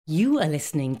You are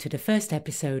listening to the first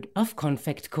episode of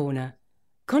Confect Corner.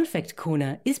 Confect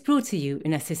Corner is brought to you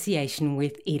in association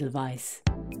with Edelweiss.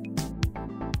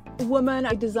 The woman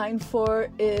I designed for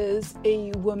is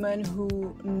a woman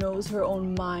who knows her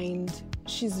own mind.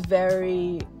 She's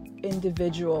very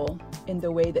individual in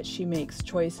the way that she makes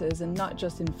choices, and not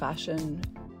just in fashion.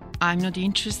 I'm not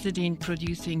interested in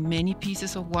producing many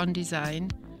pieces of one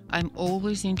design. I'm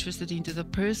always interested into the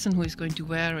person who is going to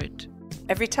wear it.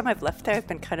 Every time I've left there, I've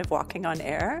been kind of walking on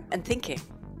air and thinking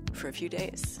for a few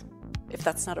days. If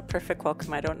that's not a perfect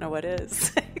welcome, I don't know what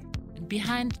is.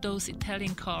 Behind those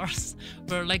Italian cars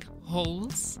were like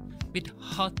holes with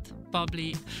hot,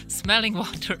 bubbly, smelling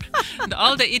water and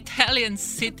all the Italians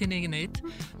sitting in it.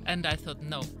 And I thought,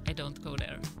 no, I don't go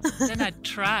there. Then I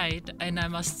tried, and I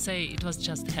must say it was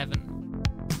just heaven.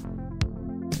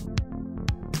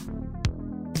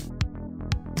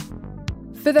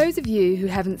 For those of you who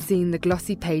haven't seen the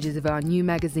glossy pages of our new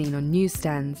magazine on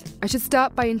newsstands, I should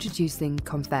start by introducing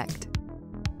Confect.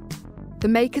 The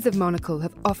makers of Monocle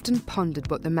have often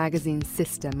pondered what the magazine's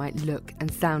sister might look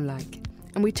and sound like,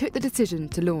 and we took the decision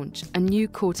to launch a new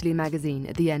quarterly magazine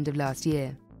at the end of last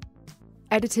year.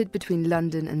 Edited between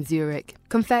London and Zurich,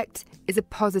 Confect is a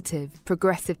positive,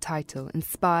 progressive title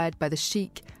inspired by the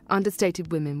chic,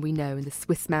 understated women we know in the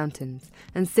Swiss mountains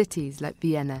and cities like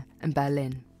Vienna and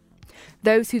Berlin.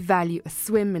 Those who value a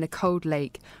swim in a cold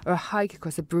lake or a hike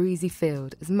across a breezy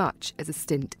field as much as a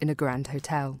stint in a grand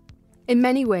hotel. In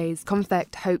many ways,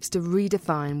 Confect hopes to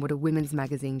redefine what a women's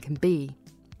magazine can be.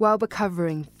 While we're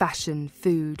covering fashion,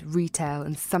 food, retail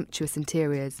and sumptuous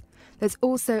interiors, there's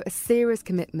also a serious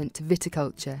commitment to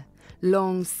viticulture,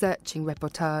 long, searching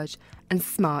reportage and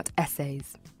smart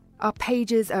essays. Our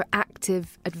pages are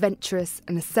active, adventurous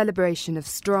and a celebration of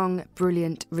strong,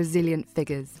 brilliant, resilient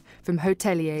figures, from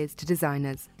hoteliers to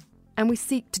designers. And we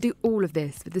seek to do all of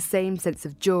this with the same sense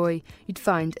of joy you'd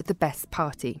find at the best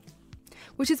party.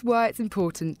 Which is why it's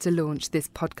important to launch this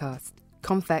podcast,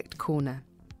 Confect Corner.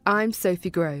 I'm Sophie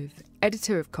Grove,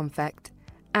 editor of Confect,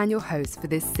 and your host for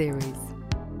this series.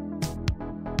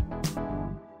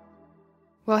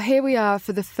 Well, here we are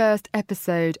for the first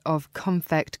episode of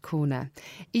Confect Corner.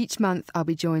 Each month I'll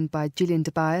be joined by Gillian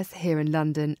Tobias here in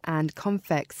London and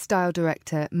Confect style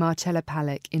director Marcella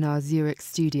Palick in our Zurich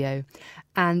studio.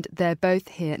 And they're both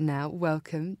here now.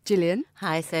 Welcome, Gillian.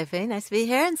 Hi, Sophie. Nice to be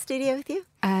here in studio with you.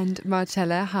 And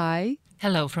Marcella, hi.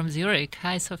 Hello from Zurich.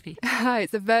 Hi, Sophie. Hi,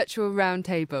 it's a virtual round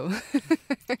table.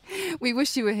 We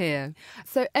wish you were here.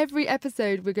 So every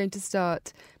episode we're going to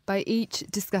start by each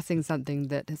discussing something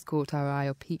that has caught our eye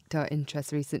or piqued our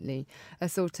interest recently, a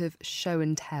sort of show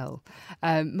and tell.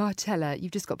 Marcella,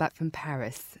 you've just got back from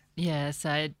Paris. Yes,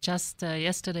 I just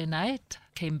yesterday night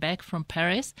came back from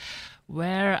Paris,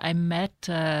 where I met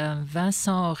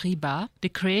Vincent Riba, the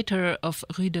creator of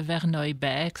Rue de Verneuil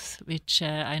bags, which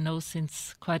I know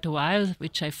since quite a while,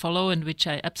 which I follow and which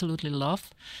I absolutely love.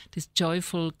 These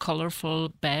joyful, colorful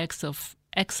bags of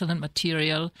excellent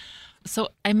material. So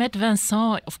I met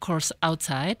Vincent, of course,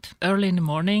 outside, early in the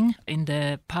morning in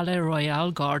the Palais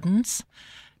Royal gardens.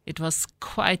 It was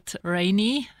quite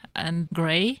rainy and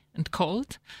grey and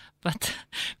cold, but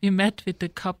we met with a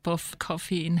cup of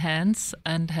coffee in hands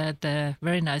and had a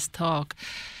very nice talk.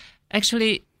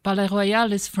 Actually, Palais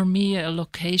Royal is for me a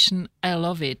location, I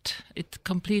love it. It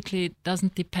completely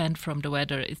doesn't depend from the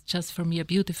weather. It's just for me a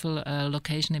beautiful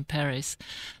location in Paris.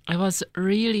 I was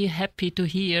really happy to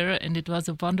hear, and it was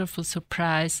a wonderful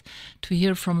surprise to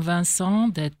hear from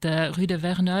Vincent that Rue de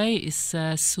Verneuil is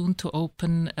soon to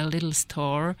open a little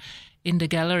store in the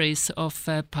galleries of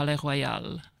Palais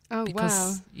Royal. Oh,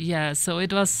 wow. Yeah, so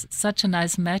it was such a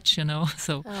nice match, you know.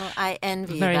 So I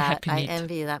envy very that. Happy I meet.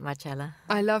 envy you that, Marcella.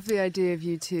 I love the idea of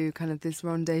you two, kind of this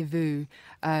rendezvous.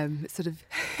 Sort of,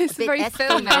 it's bit very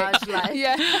filmic. espionage-like.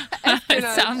 Yeah, it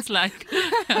espionage. sounds like.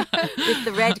 With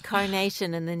the red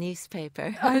carnation in the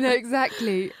newspaper. I know,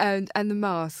 exactly. And the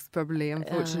masks, probably,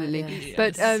 unfortunately. yes.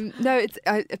 But no, it's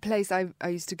a place I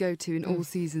used to go to in all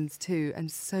seasons too,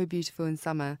 and so beautiful in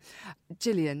summer.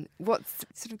 Gillian, what's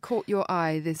sort of caught your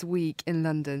eye this week in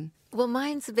London? Well,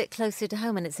 mine's a bit closer to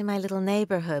home and it's in my little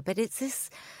neighbourhood, but it's this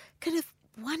kind of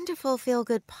wonderful,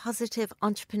 feel-good, positive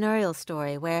entrepreneurial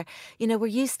story where, you know, we're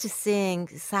used to seeing,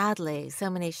 sadly, so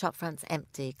many shop fronts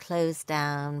empty, closed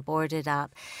down, boarded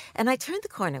up. And I turned the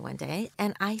corner one day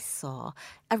and I saw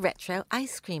a retro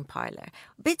ice cream parlour.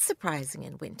 A bit surprising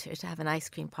in winter to have an ice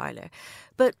cream parlour.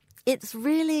 But It's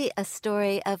really a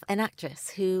story of an actress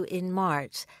who in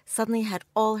March suddenly had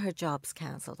all her jobs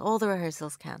cancelled, all the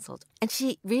rehearsals cancelled. And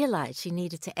she realised she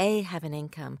needed to A, have an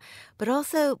income, but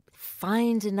also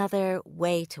find another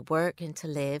way to work and to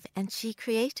live. And she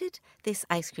created this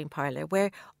ice cream parlour where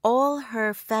all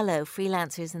her fellow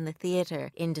freelancers in the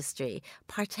theatre industry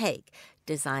partake,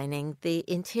 designing the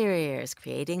interiors,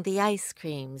 creating the ice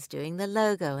creams, doing the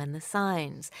logo and the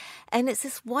signs. And it's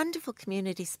this wonderful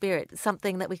community spirit,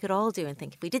 something that we could all do and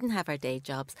think, if we didn't have our day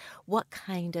jobs, what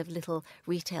kind of little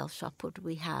retail shop would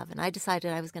we have? And I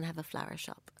decided I was going to have a flower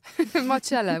shop.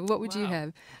 Marcella, what would you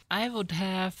have? I would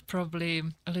have probably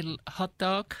a little hot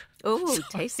dog. Oh,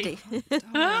 tasty.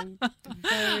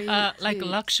 Like a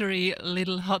luxury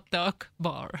little hot dog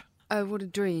bar. Oh, what a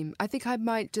dream. I think I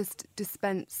might just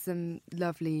dispense some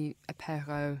lovely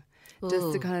apéro,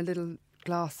 just a kind of little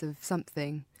glass of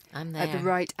something. I'm there. At the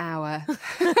right hour.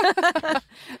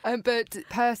 But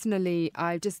personally,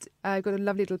 I got a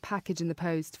lovely little package in the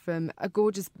post from a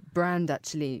gorgeous brand,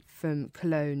 actually, from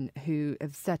Cologne, who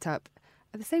have set up,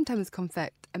 at the same time as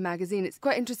Confect, a magazine. It's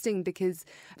quite interesting because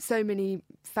so many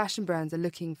fashion brands are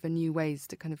looking for new ways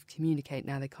to kind of communicate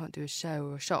now. They can't do a show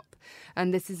or a shop.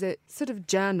 And this is a sort of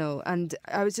journal. And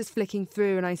I was just flicking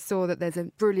through and I saw that there's a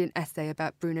brilliant essay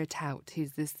about Bruno Taut,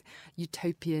 who's this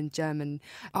utopian German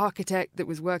architect that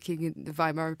was working in the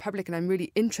Weimar Republic. And I'm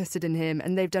really interested in him.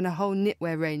 And they've done a whole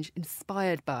knitwear range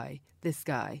inspired by this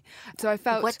guy. So I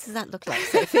felt... What does that look like,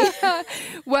 Sophie?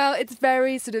 Well, it's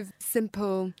very sort of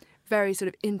simple, very sort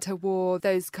of interwar,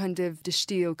 those kind of de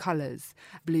Stijl colours,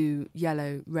 blue,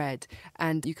 yellow, red.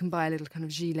 And you can buy a little kind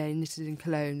of gilet knitted in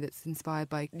Cologne that's inspired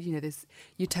by, this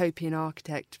utopian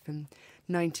architect from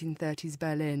 1930s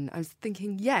Berlin. I was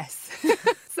thinking, yes,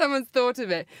 someone's thought of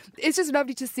it. It's just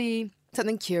lovely to see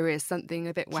something curious, something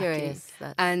a bit wacky,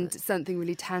 and something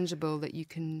really tangible that you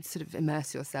can sort of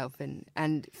immerse yourself in.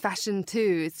 And fashion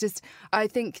too. It's just, I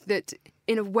think that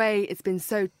in a way it's been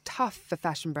so tough for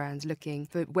fashion brands looking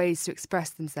for ways to express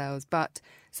themselves, but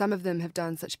some of them have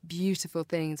done such beautiful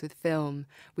things with film,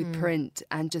 with print,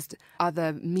 and just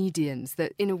other mediums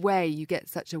that in a way you get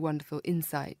such a wonderful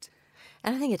insight.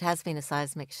 And I think it has been a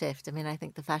seismic shift. I mean, I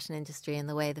think the fashion industry and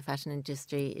the way the fashion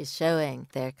industry is showing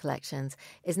their collections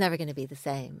is never going to be the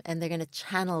same. And they're going to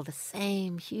channel the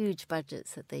same huge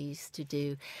budgets that they used to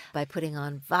do by putting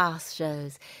on vast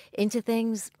shows into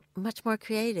things much more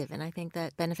creative. And I think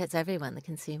that benefits everyone, the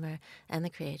consumer and the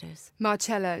creators.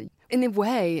 Marcella, in a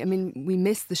way, I mean, we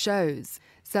miss the shows,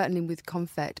 certainly with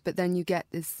Confect, but then you get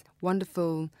this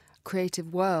wonderful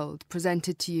creative world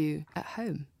presented to you at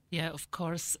home. Yeah, of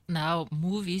course, now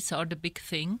movies are the big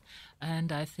thing.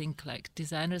 And I think like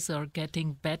designers are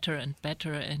getting better and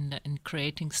better in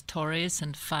creating stories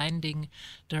and finding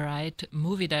the right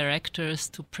movie directors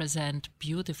to present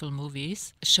beautiful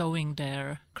movies, showing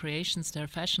their creations, their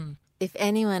fashion. If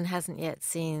anyone hasn't yet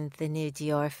seen the new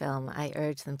Dior film, I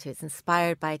urge them to. It's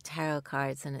inspired by tarot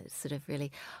cards and it sort of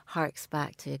really harks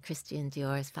back to Christian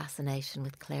Dior's fascination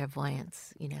with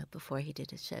clairvoyance, before he did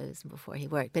his shows and before he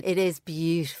worked. But it is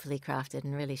beautifully crafted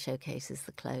and really showcases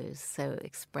the clothes so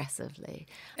expressively.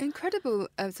 Incredible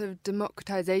sort of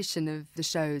democratization of the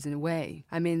shows in a way.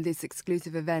 I mean, this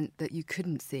exclusive event that you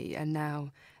couldn't see, and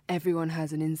now everyone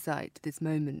has an insight to this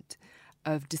moment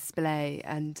of display,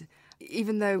 and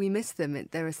even though we miss them,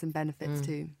 there are some benefits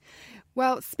too.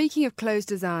 Well, speaking of clothes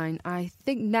design, I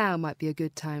think now might be a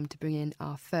good time to bring in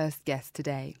our first guest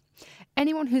today.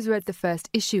 Anyone who's read the first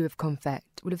issue of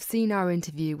Confect will have seen our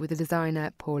interview with the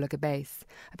designer Paula Gebase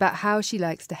about how she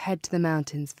likes to head to the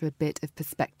mountains for a bit of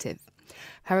perspective.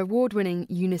 Her award-winning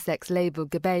unisex label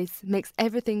Gebase makes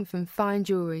everything from fine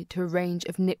jewellery to a range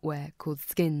of knitwear called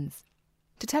Skins.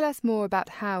 To tell us more about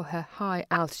how her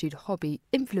high-altitude hobby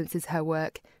influences her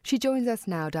work, she joins us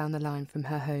now down the line from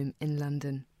her home in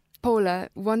London. Paula,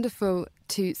 wonderful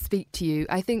to speak to you.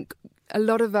 I think a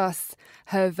lot of us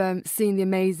have seen the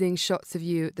amazing shots of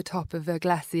you at the top of a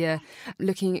glacier,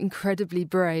 looking incredibly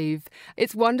brave.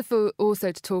 It's wonderful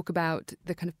also to talk about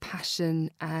the kind of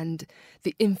passion and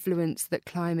the influence that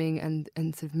climbing and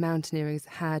sort of mountaineering has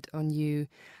had on you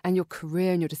and your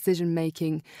career and your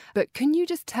decision-making. But can you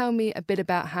just tell me a bit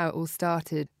about how it all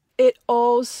started? It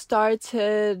all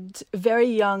started very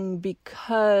young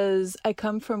because I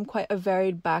come from quite a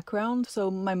varied background. So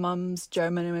my mom's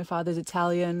German and my father's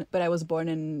Italian, but I was born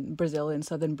in Brazil, in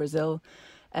southern Brazil.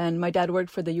 And my dad worked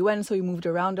for the UN, so we moved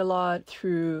around a lot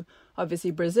through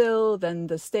obviously Brazil, then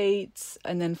the States,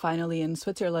 and then finally in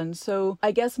Switzerland. So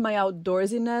I guess my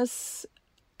outdoorsiness,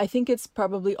 I think it's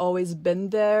probably always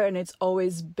been there, and it's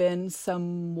always been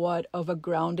somewhat of a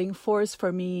grounding force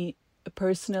for me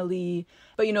personally.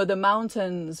 But, the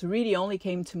mountains really only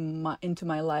came into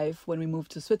my life when we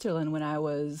moved to Switzerland when I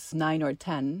was 9 or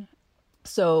 10.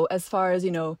 So as far as,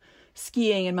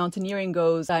 skiing and mountaineering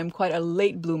goes, I'm quite a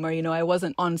late bloomer. I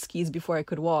wasn't on skis before I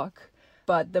could walk.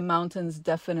 But the mountains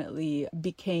definitely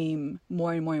became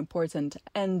more and more important.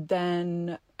 And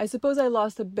then I suppose I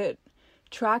lost a bit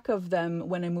track of them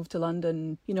when I moved to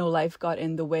London. Life got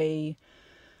in the way.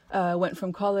 Went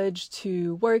from college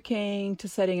to working to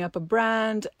setting up a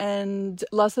brand, and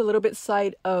lost a little bit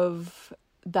sight of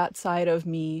that side of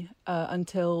me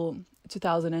until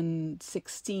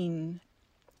 2016,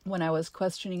 when I was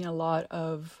questioning a lot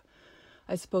of,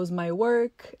 I suppose, my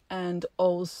work and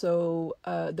also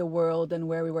the world and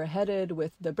where we were headed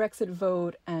with the Brexit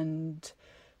vote. And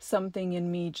something in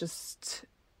me just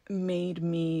made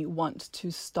me want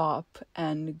to stop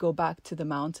and go back to the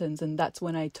mountains. And that's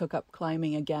when I took up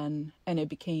climbing again, and it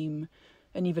became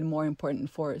an even more important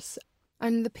force.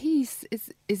 And the piece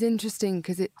is interesting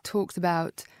because it talks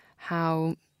about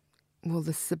how,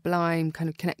 the sublime kind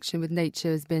of connection with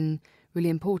nature has been really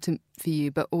important for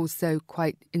you, but also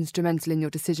quite instrumental in your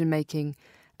decision-making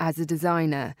as a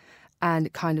designer,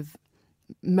 and kind of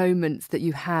moments that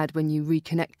you had when you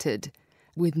reconnected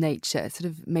with nature sort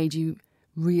of made you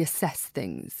reassess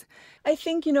things. I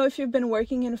think, if you've been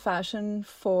working in fashion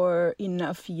for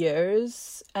enough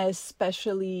years,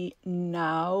 especially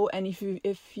now, and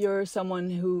if you're someone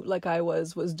who, like I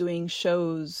was doing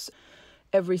shows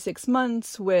every 6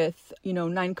 months with,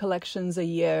 9 collections a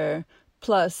year,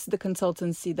 plus the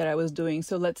consultancy that I was doing.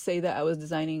 So let's say that I was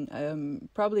designing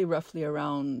probably roughly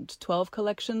around 12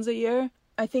 collections a year.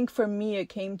 I think for me, it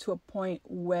came to a point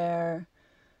where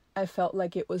I felt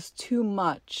like it was too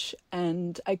much,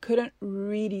 and I couldn't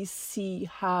really see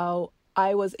how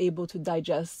I was able to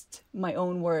digest my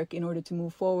own work in order to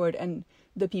move forward. And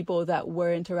the people that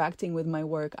were interacting with my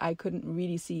work, I couldn't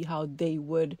really see how they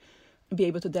would be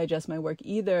able to digest my work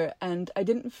either. And I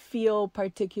didn't feel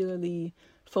particularly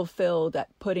fulfilled at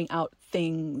putting out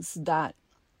things that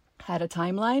had a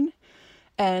timeline.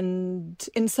 And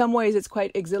in some ways, it's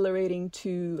quite exhilarating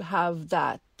to have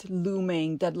that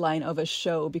looming deadline of a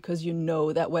show, because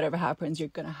that whatever happens, you're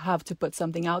going to have to put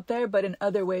something out there. But in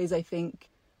other ways, I think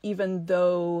even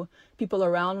though people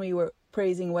around me were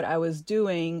praising what I was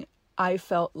doing, I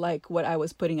felt like what I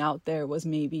was putting out there was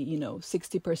maybe,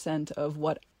 60% of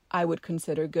what I would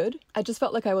consider good. I just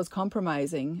felt like I was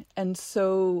compromising. And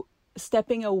so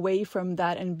stepping away from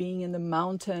that and being in the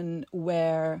mountain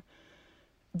where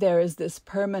there is this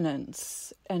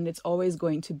permanence and it's always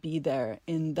going to be there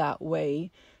in that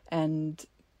way, and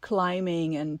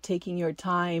climbing and taking your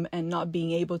time and not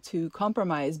being able to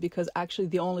compromise, because actually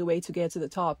the only way to get to the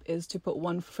top is to put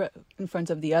one foot in front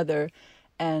of the other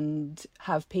and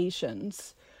have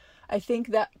patience. I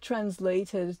think that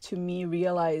translated to me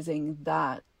realizing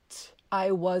that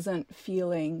I wasn't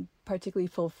feeling particularly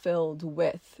fulfilled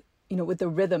with the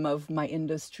rhythm of my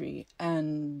industry.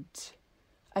 And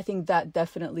I think that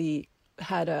definitely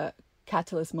had a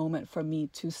catalyst moment for me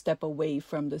to step away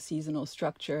from the seasonal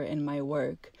structure in my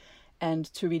work and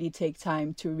to really take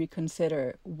time to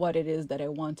reconsider what it is that I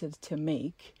wanted to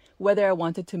make, whether I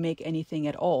wanted to make anything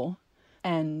at all,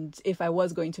 and if I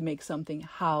was going to make something,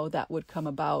 how that would come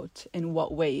about, in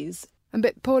what ways.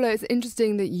 But Paula, it's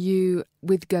interesting that you,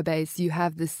 with Gerbes, you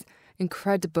have this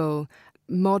incredible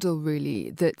model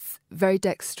really that's very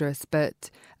dexterous, but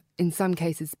in some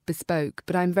cases bespoke.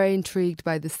 But I'm very intrigued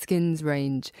by the skins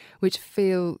range, which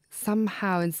feel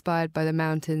somehow inspired by the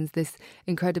mountains, this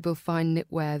incredible fine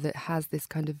knitwear that has this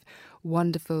kind of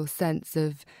wonderful sense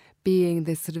of being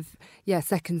this sort of,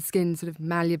 second skin, sort of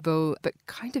malleable, but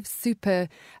kind of super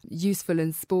useful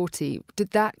and sporty.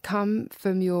 Did that come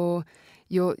from your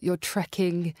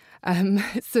trekking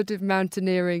sort of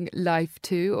mountaineering life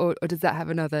too, or does that have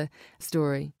another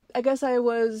story? I guess I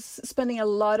was spending a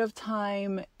lot of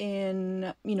time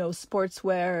in,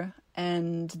 sportswear,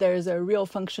 and there's a real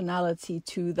functionality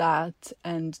to that,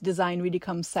 and design really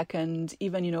comes second.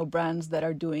 Even, brands that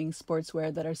are doing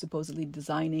sportswear that are supposedly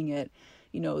designing it,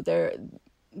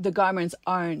 the garments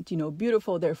aren't,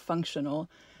 beautiful, they're functional,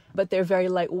 but they're very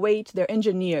lightweight, they're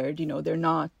engineered, they're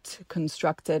not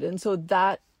constructed. And so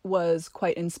that was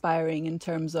quite inspiring in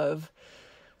terms of,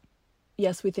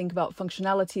 yes, we think about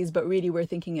functionalities, but really we're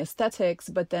thinking aesthetics.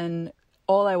 But then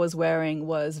all I was wearing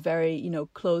was very,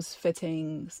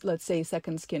 close-fitting, let's say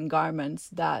second skin garments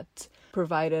that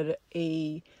provided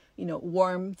a,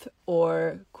 warmth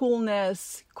or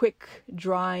coolness, quick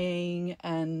drying,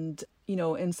 and,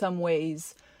 in some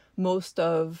ways most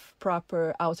of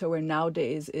proper outerwear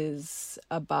nowadays is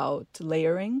about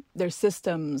layering. There's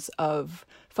systems of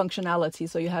functionality.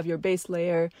 So you have your base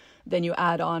layer, then you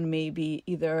add on maybe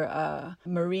either a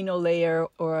merino layer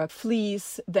or a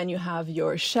fleece, then you have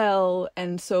your shell.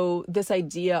 And so this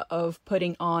idea of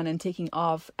putting on and taking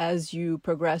off as you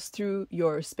progress through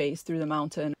your space, through the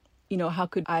mountain, how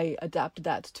could I adapt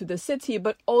that to the city?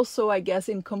 But also, I guess,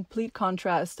 in complete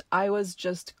contrast, I was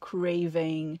just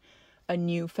craving a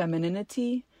new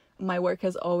femininity. My work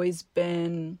has always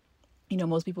been,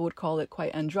 most people would call it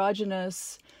quite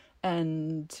androgynous.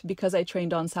 And because I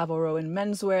trained on Savile Row in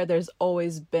menswear, there's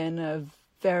always been a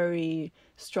very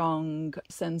strong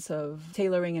sense of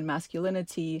tailoring and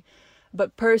masculinity.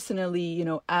 But personally,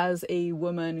 as a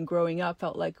woman growing up,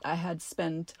 felt like I had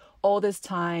spent all this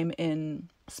time in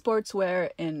sportswear,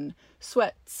 in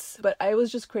sweats, but I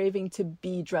was just craving to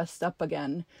be dressed up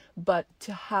again, but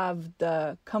to have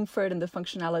the comfort and the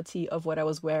functionality of what I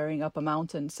was wearing up a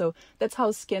mountain. So that's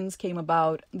how Skins came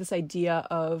about, this idea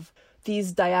of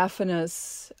these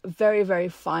diaphanous, very, very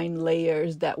fine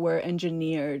layers that were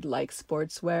engineered like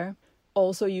sportswear.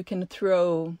 Also, you can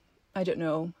throw,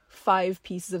 5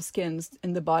 pieces of skins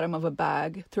in the bottom of a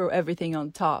bag, throw everything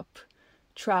on top,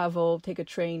 travel, take a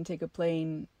train, take a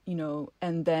plane,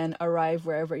 and then arrive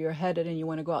wherever you're headed and you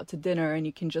want to go out to dinner, and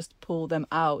you can just pull them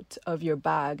out of your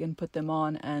bag and put them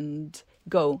on and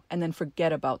go and then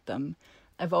forget about them.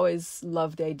 I've always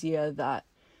loved the idea that,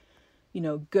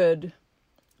 good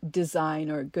design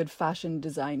or good fashion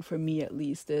design, for me at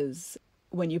least, is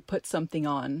when you put something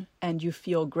on and you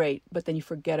feel great, but then you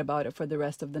forget about it for the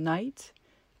rest of the night.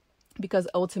 Because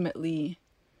ultimately,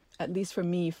 at least for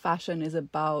me, fashion is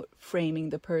about framing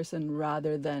the person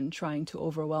rather than trying to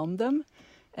overwhelm them.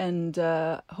 And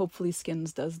hopefully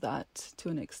Skins does that to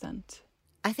an extent.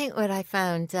 I think what I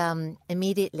found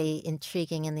immediately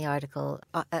intriguing in the article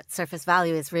at surface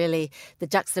value is really the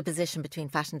juxtaposition between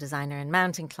fashion designer and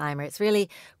mountain climber. It's really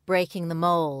breaking the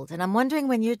mold. And I'm wondering,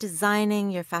 when you're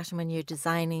designing your fashion, when you're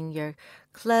designing your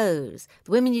clothes,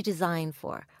 the women you design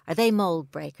for, are they mold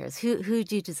breakers? Who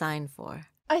do you design for?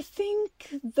 I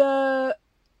think the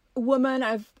woman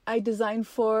I design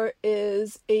for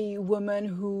is a woman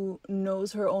who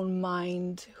knows her own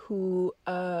mind, who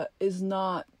is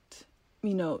not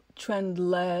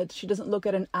trend-led. She doesn't look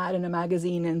at an ad in a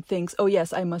magazine and thinks, oh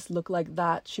yes, I must look like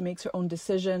that. She makes her own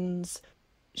decisions.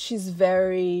 She's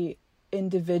very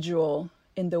individual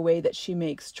in the way that she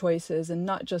makes choices, and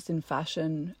not just in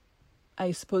fashion.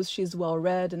 I suppose she's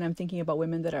well-read, and I'm thinking about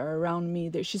women that are around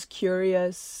me. She's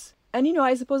curious. And,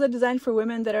 I suppose I design for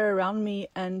women that are around me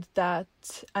and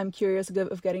that I'm curious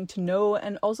of getting to know.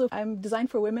 And also I'm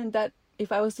designed for women that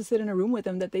if I was to sit in a room with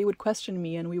them, that they would question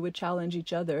me and we would challenge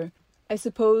each other. I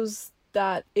suppose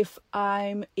that if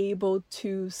I'm able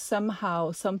to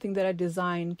somehow, something that I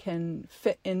design can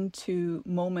fit into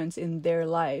moments in their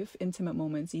life, intimate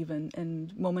moments even,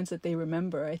 and moments that they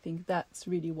remember, I think that's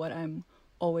really what I'm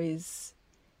always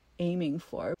aiming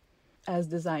for. As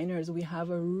designers, we have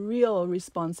a real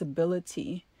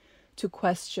responsibility to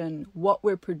question what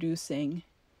we're producing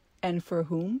and for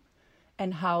whom,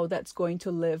 and how that's going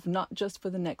to live not just for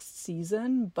the next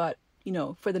season, but,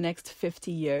 for the next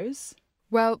 50 years.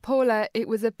 Well, Paula, it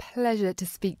was a pleasure to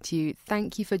speak to you.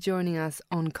 Thank you for joining us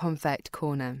on Confect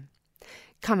Corner.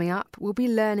 Coming up, we'll be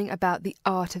learning about the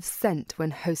art of scent when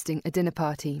hosting a dinner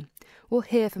party. We'll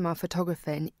hear from our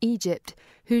photographer in Egypt,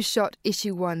 who shot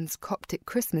issue 1's Coptic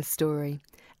Christmas story,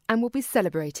 and we'll be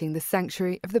celebrating the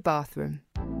sanctuary of the bathroom.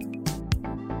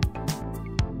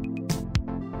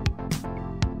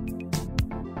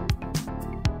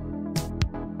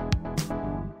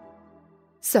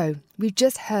 So, we've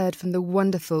just heard from the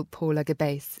wonderful Paula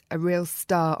Gebase, a real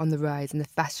star on the rise in the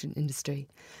fashion industry,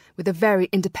 with a very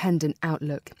independent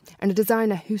outlook and a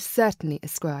designer who certainly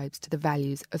ascribes to the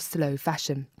values of slow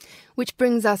fashion. Which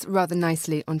brings us rather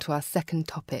nicely onto our second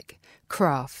topic,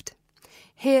 craft.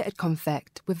 Here at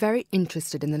Confect, we're very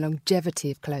interested in the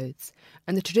longevity of clothes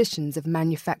and the traditions of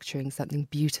manufacturing something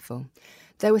beautiful.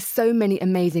 There were so many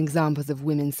amazing examples of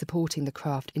women supporting the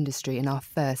craft industry in our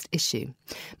first issue.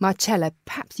 Marcella,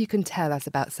 perhaps you can tell us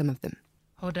about some of them.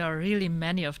 Oh, there are really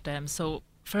many of them. So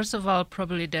first of all,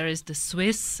 probably there is the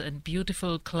Swiss and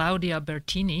beautiful Claudia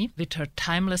Bertini with her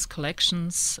timeless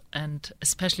collections and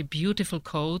especially beautiful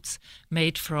coats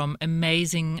made from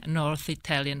amazing North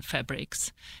Italian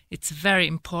fabrics. It's very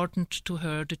important to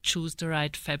her to choose the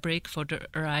right fabric for the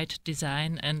right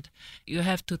design, and you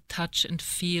have to touch and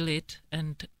feel it,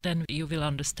 and then you will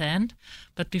understand.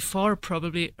 But before,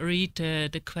 probably read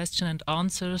the question and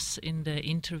answers in the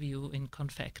interview in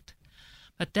Confect.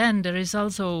 But then there is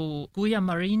also Guia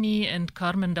Marini and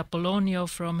Carmen D'Apollonio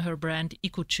from her brand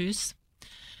Icocus.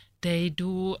 They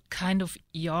do kind of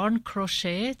yarn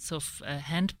crochets of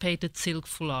hand-painted silk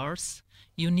foulards,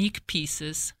 unique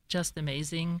pieces, just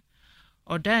amazing.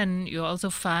 Or then you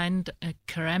also find a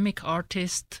ceramic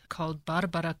artist called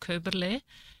Barbara Köberle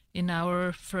in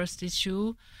our first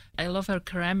issue. I love her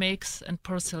ceramics and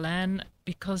porcelain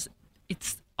because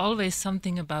it's always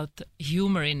something about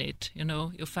humor in it. You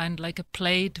know, you find like a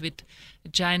plate with a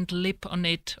giant lip on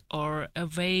it or a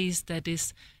vase that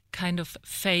is kind of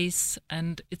face,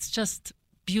 and it's just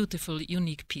beautiful,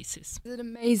 unique pieces. There's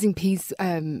an amazing piece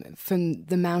from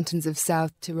the mountains of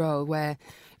South Tyrol where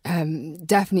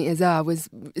Daphne Azar was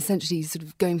essentially sort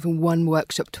of going from one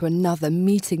workshop to another,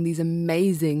 meeting these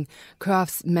amazing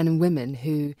craftsmen and women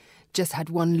who just had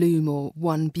one loom or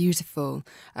one beautiful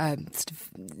sort of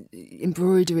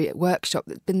embroidery workshop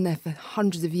that's been there for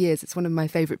hundreds of years. It's one of my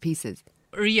favourite pieces.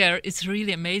 Yeah, it's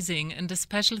really amazing. And the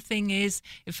special thing is,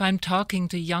 if I'm talking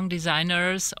to young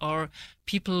designers or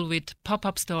people with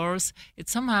pop-up stores,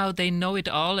 it's somehow they know it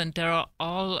all and they're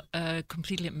all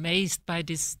completely amazed by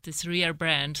this Ria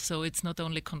brand. So it's not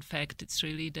only Confect, it's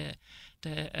really the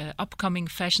upcoming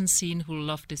fashion scene who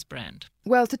love this brand.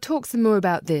 Well, to talk some more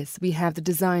about this, we have the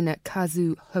designer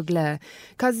Kazu Hogler.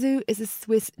 Kazu is a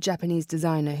Swiss-Japanese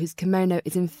designer whose kimono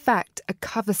is in fact a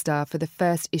cover star for the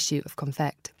first issue of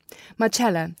Confect.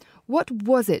 Marcella, what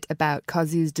was it about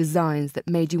Kazu's designs that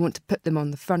made you want to put them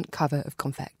on the front cover of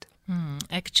Confect?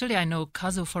 Actually, I know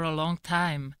Kazu for a long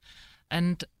time,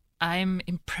 and I'm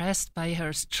impressed by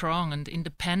her strong and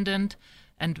independent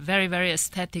and very, very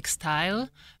aesthetic style,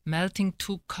 melting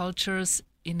two cultures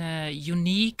in a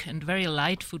unique and very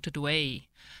light-footed way.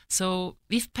 So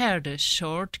we've paired a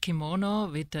short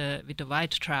kimono with the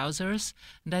white trousers,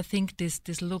 and I think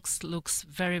this looks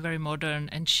very, very modern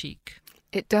and chic.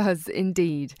 It does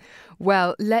indeed.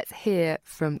 Well, let's hear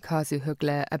from Kazu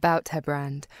Hogler about her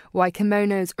brand, why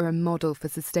kimonos are a model for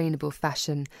sustainable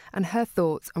fashion, and her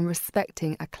thoughts on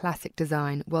respecting a classic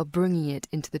design while bringing it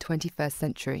into the 21st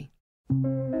century.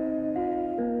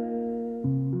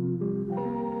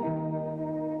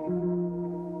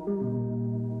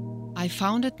 I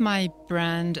founded my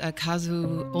brand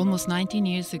Kazu almost 19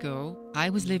 years ago. I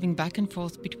was living back and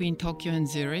forth between Tokyo and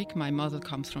Zurich. My mother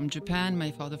comes from Japan,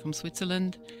 my father from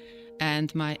Switzerland,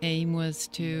 and my aim was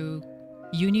to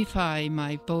unify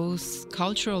my both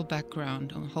cultural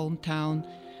background or hometown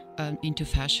into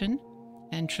fashion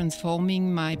and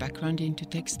transforming my background into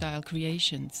textile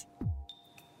creations.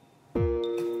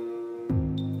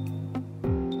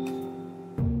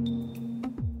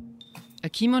 A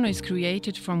kimono is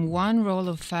created from one roll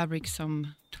of fabric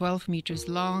some 12 meters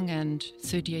long and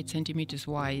 38 centimeters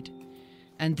wide.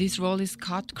 And this roll is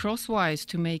cut crosswise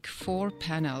to make 4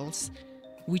 panels,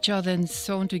 which are then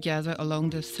sewn together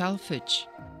along the selvedge.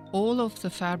 All of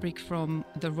the fabric from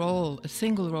the roll, a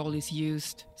single roll, is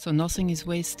used, so nothing is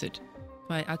wasted.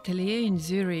 My atelier in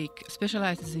Zurich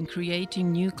specializes in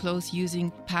creating new clothes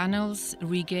using panels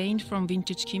regained from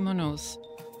vintage kimonos.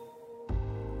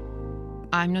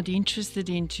 I'm not interested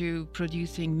into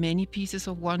producing many pieces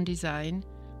of one design.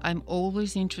 I'm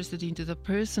always interested into the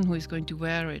person who is going to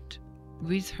wear it,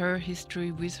 with her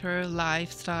history, with her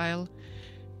lifestyle.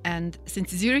 And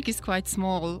since Zurich is quite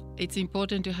small, it's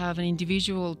important to have an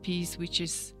individual piece which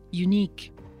is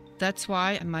unique. That's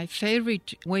why my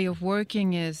favorite way of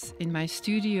working is in my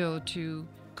studio to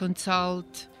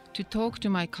consult, to talk to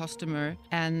my customer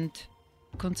and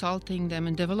consulting them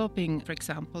and developing, for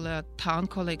example, a town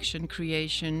collection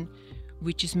creation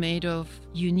which is made of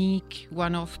unique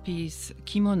one-off piece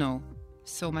kimono.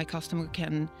 So my customer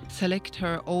can select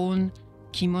her own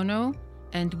kimono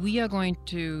and we are going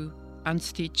to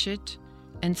unstitch it,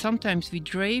 and sometimes we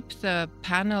drape the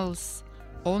panels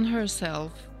on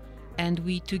herself and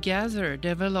we together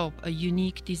develop a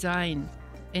unique design.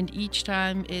 And each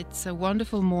time it's a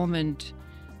wonderful moment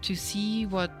to see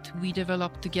what we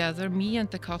develop together, me and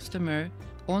the customer,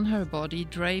 on her body,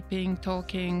 draping,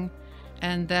 talking,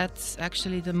 and that's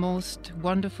actually the most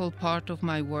wonderful part of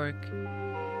my work.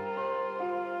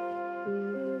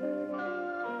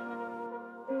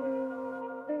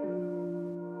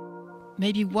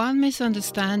 Maybe one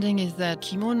misunderstanding is that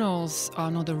kimonos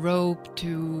are not a robe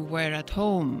to wear at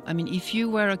home. I mean, if you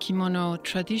wear a kimono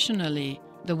traditionally,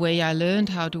 the way I learned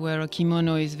how to wear a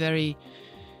kimono is very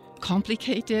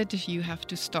complicated. You have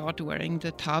to start wearing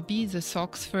the tabi, the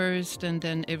socks first, and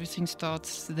then everything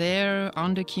starts there,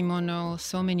 under kimono,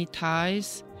 so many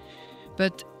ties.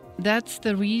 But that's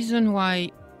the reason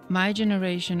why my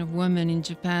generation of women in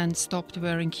Japan stopped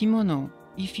wearing kimono.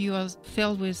 If you are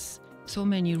filled with so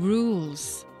many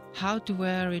rules, how to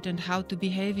wear it and how to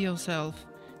behave yourself.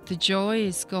 The joy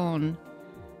is gone.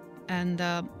 And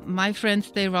my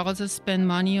friends, they rather spend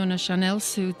money on a Chanel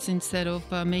suit instead of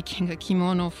making a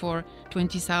kimono for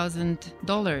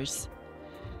 $20,000.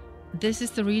 This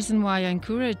is the reason why I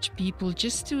encourage people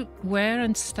just to wear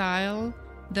and style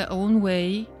their own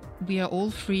way. We are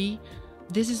all free.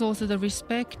 This is also the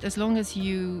respect, as long as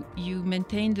you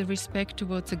maintain the respect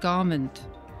towards a garment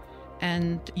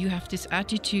and you have this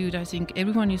attitude, I think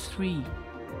everyone is free.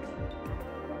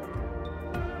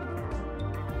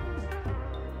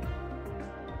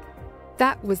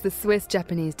 That was the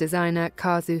Swiss-Japanese designer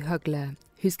Kazu Hugler,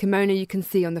 whose kimono you can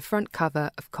see on the front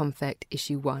cover of Confect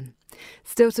Issue 1.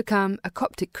 Still to come, a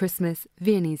Coptic Christmas,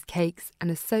 Viennese cakes and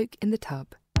a soak in the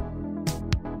tub.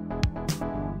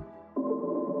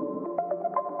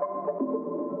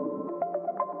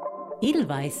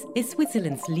 Edelweiss is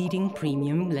Switzerland's leading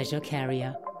premium leisure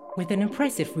carrier, with an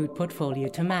impressive route portfolio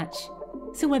to match.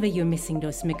 So whether you're missing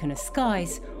those Mykonos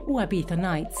skies or Ibiza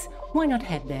nights, why not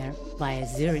head there via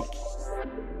Zurich?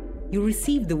 You'll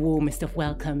receive the warmest of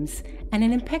welcomes and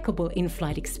an impeccable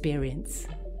in-flight experience.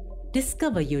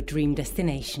 Discover your dream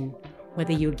destination,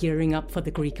 whether you're gearing up for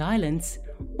the Greek islands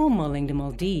or mulling the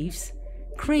Maldives,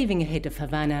 craving a hit of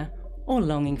Havana or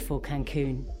longing for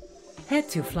Cancun. Head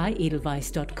to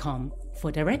flyedelweiss.com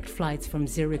for direct flights from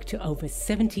Zurich to over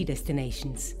 70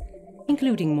 destinations,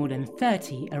 including more than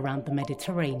 30 around the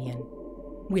Mediterranean.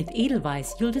 With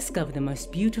Edelweiss, you'll discover the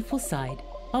most beautiful side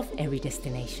of every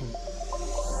destination.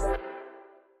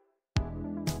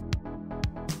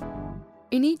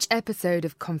 In each episode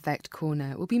of Confect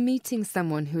Corner, we'll be meeting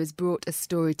someone who has brought a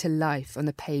story to life on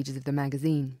the pages of the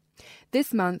magazine.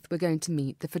 This month, we're going to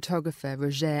meet the photographer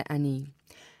Roger Annie.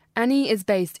 Annie is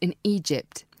based in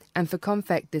Egypt, and for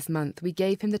Confect this month, we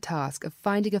gave him the task of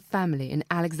finding a family in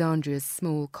Alexandria's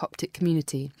small Coptic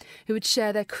community who would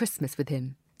share their Christmas with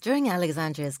him. During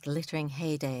Alexandria's glittering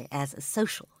heyday as a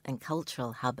social and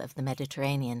cultural hub of the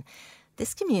Mediterranean,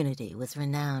 this community was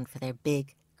renowned for their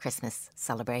big Christmas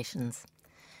celebrations.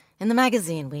 In the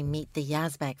magazine, we meet the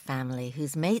Yazbek family,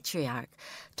 whose matriarch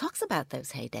talks about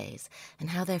those heydays and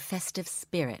how their festive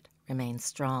spirit remains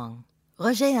strong.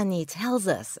 Roger Annie tells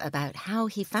us about how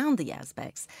he found the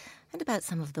Yazbeks and about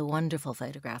some of the wonderful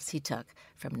photographs he took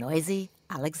from noisy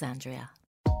Alexandria.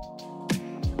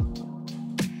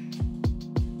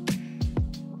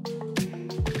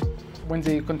 When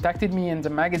they contacted me in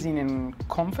the magazine in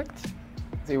Confect,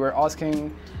 they were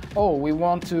asking, we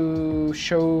want to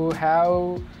show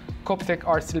how Coptic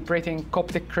are celebrating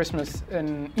Coptic Christmas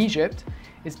in Egypt,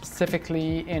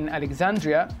 specifically in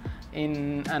Alexandria,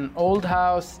 in an old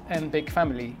house and big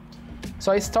family.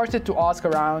 So I started to ask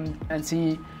around and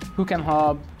see who can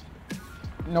help.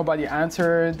 Nobody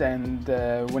answered, and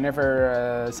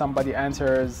whenever somebody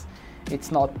answers,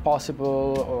 it's not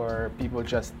possible or people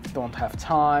just don't have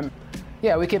time.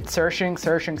 Yeah, we kept searching,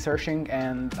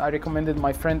 and I recommended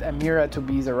my friend Amira to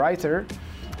be the writer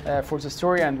for the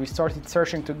story, and we started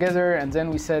searching together, and then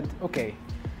we said, okay,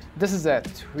 this is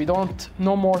it. We don't,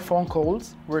 no more phone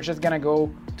calls. We're just gonna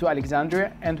go to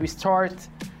Alexandria, and we start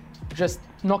just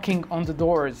knocking on the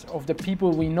doors of the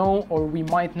people we know or we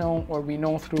might know or we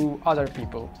know through other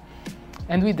people.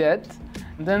 And we did.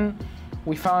 And then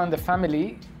we found a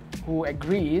family who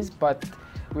agrees, but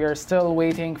we are still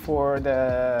waiting for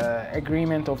the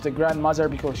agreement of the grandmother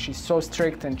because she's so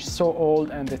strict and she's so old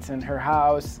and it's in her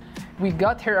house. We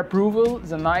got her approval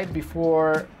the night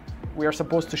before we are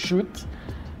supposed to shoot.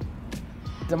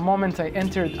 The moment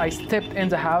I stepped in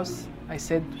the house, I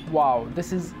said, wow,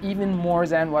 this is even more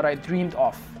than what I dreamed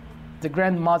of. The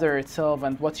grandmother itself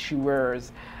and what she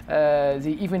wears.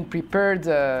 They even prepared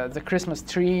the Christmas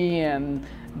tree and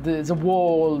the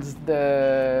walls,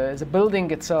 the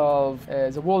building itself,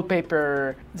 the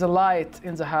wallpaper, the light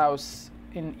in the house,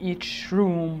 in each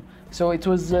room. So it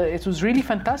was really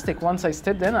fantastic once I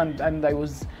stepped in, and I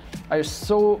was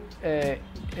so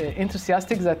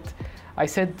enthusiastic that I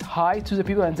said hi to the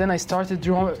people, and then I started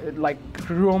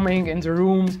roaming in the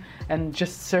rooms and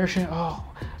just searching. Oh,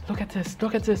 look at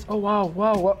this! Oh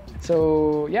wow!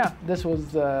 So yeah, this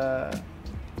was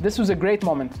a great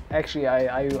moment. Actually,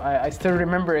 I still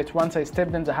remember it once I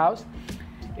stepped in the house.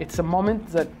 It's a moment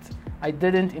that I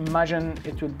didn't imagine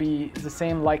it would be the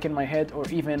same like in my head or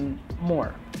even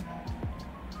more.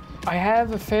 I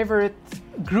have a favorite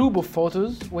group of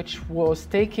photos which was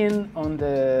taken on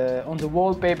the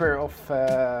wallpaper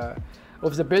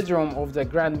of the bedroom of the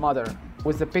grandmother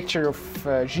with the picture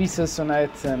of Jesus on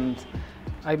it, and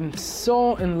I'm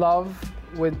so in love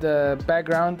with the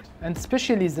background, and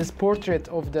especially this portrait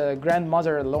of the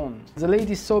grandmother alone. The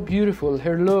lady is so beautiful,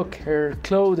 her look, her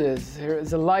clothes,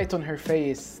 the light on her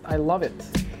face. I love it.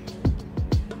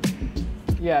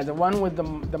 Yeah, the one with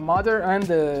the mother and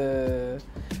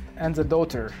the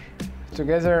daughter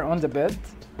together on the bed.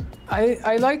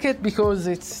 I like it because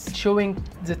it's showing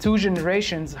the two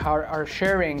generations are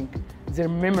sharing their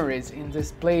memories in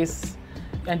this place,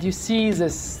 and you see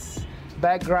this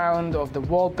background of the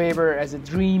wallpaper as a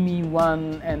dreamy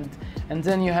one, and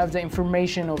then you have the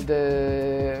information of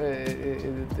the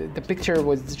picture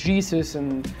with Jesus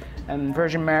and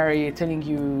Virgin Mary telling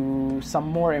you some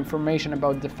more information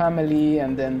about the family,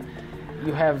 and then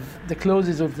you have the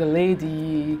clothes of the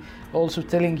lady also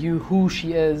telling you who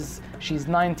she is. She's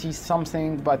 90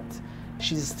 something, but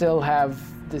she still have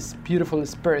this beautiful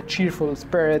spirit, cheerful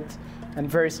spirit, and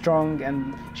very strong,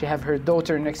 and she have her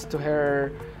daughter next to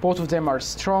her. Both of them are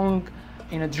strong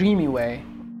in a dreamy way.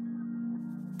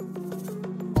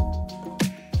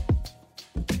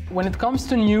 When it comes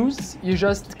to news, you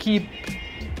just keep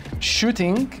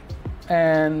shooting,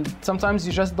 and sometimes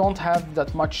you just don't have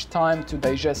that much time to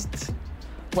digest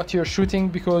what you're shooting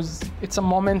because it's a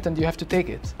moment and you have to take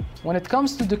it. When it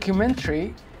comes to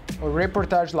documentary or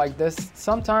reportage like this,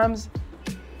 sometimes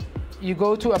you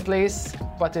go to a place,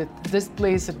 but this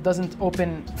place it doesn't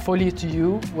open fully to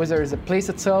you, whether it's the place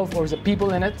itself or the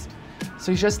people in it.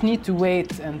 So you just need to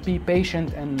wait and be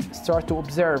patient and start to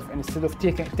observe instead of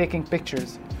taking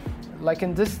pictures. Like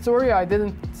in this story, I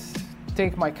didn't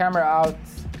take my camera out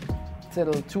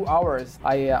till 2 hours.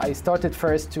 I started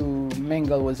first to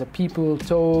mingle with the people,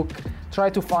 talk, try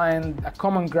to find a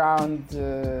common ground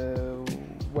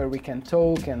where we can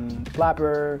talk and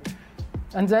blabber.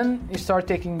 And then you start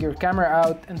taking your camera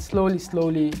out, and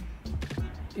slowly,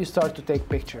 you start to take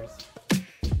pictures.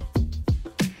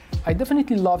 I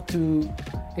definitely love to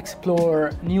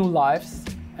explore new lives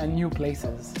and new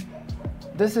places.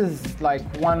 This is like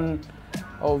one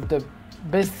of the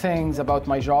best things about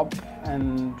my job,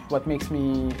 and what makes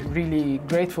me really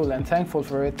grateful and thankful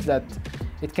for it, that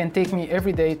it can take me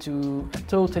every day to a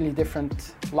totally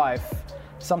different life.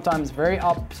 Sometimes very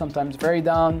up, sometimes very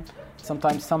down,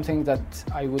 sometimes something that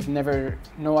I would never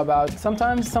know about,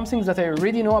 sometimes something that I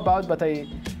already know about, but I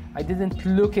didn't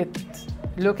look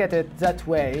at it that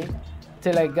way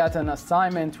till I got an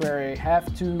assignment where I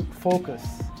have to focus.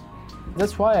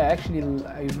 That's why I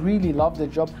really love the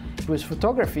job. With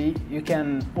photography, you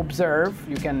can observe,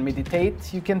 you can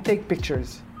meditate, you can take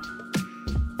pictures.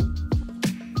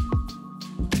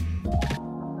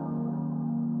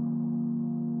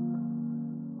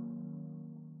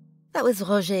 That was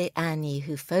Roger Agny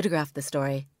who photographed the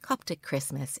story Coptic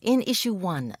Christmas in issue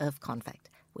 1 of Confect,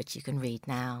 which you can read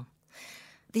now.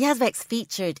 The Yazbeks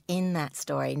featured in that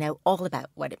story know all about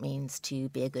what it means to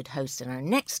be a good host, and our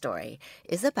next story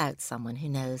is about someone who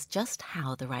knows just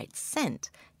how the right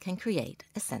scent can create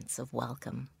a sense of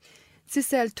welcome.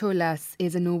 Sissel Tolas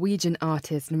is a Norwegian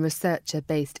artist and researcher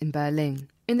based in Berlin.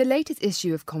 In the latest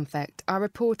issue of Confect, our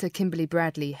reporter Kimberly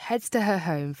Bradley heads to her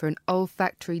home for an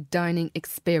olfactory dining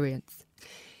experience.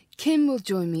 Kim will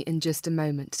join me in just a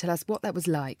moment to tell us what that was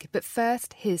like, but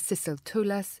first here's Sissel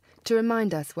Tolas to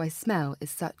remind us why smell is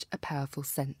such a powerful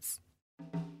sense.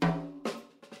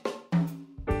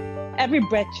 Every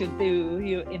breath you do,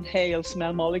 you inhale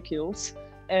smell molecules,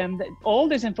 and all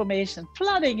this information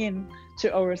flooding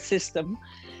into our system,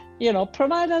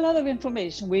 provide a lot of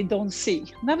information we don't see.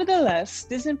 Nevertheless,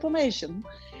 this information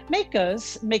make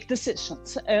us make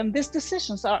decisions, and these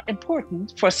decisions are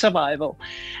important for survival.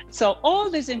 So all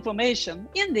this information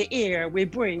in the air we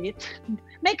breathe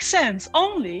makes sense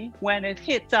only when it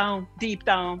hits down, deep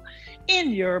down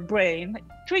in your brain,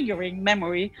 triggering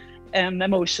memory and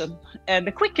emotion. And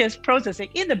the quickest processing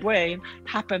in the brain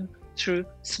happens through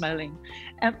smelling.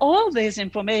 And all this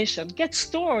information gets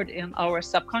stored in our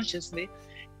subconsciously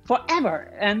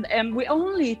forever, and we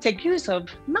only take use of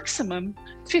maximum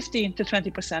 15 to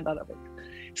 20% out of it.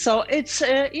 So it's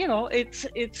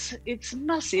it's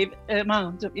massive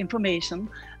amount of information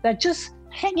that just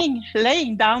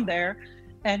laying down there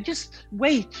and just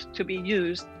wait to be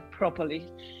used properly.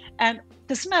 And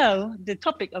the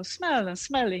topic of smell and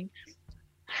smelling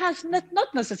has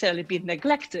not necessarily been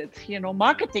neglected.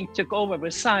 Marketing took over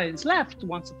where science left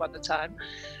once upon a time.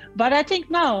 But I think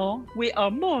now we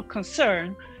are more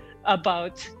concerned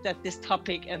about that this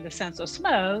topic and the sense of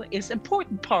smell is an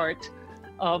important part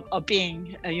of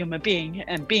being a human being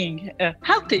and being a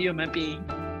healthy human being.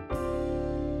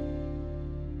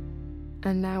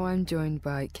 And now I'm joined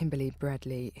by Kimberly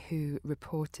Bradley, who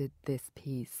reported this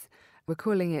piece. We're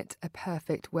calling it A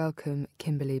Perfect Welcome,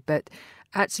 Kimberly, but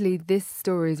actually this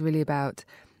story is really about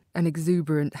an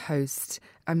exuberant host.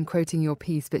 I'm quoting your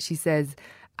piece, but she says,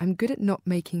 "I'm good at not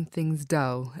making things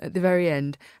dull," at the very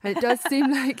end. And it does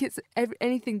seem like it's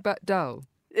anything but dull.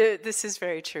 This is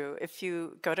very true. If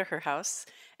you go to her house,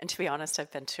 and to be honest,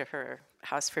 I've been to her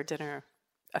house for dinner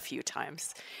a few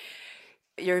times,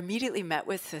 you're immediately met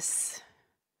with this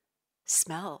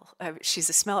smell. She's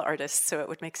a smell artist, so it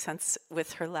would make sense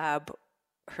with her lab.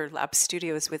 Her lab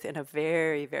studio is within a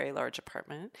very, very large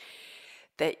apartment,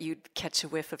 that you'd catch a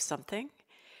whiff of something.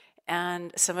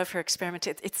 And some of her experiments,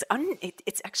 it's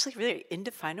actually really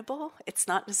indefinable. It's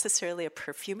not necessarily a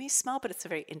perfumey smell, but it's a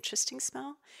very interesting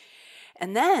smell.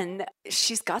 And then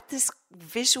she's got this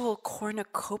visual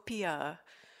cornucopia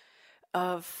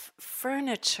of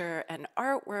furniture and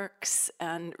artworks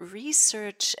and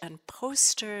research and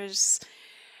posters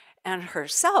and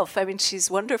herself. I mean,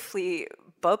 she's wonderfully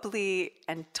bubbly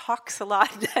and talks a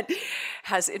lot and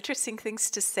has interesting things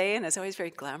to say and is always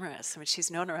very glamorous. I mean,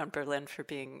 she's known around Berlin for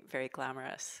being very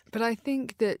glamorous. But I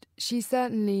think that she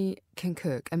certainly can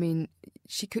cook. I mean,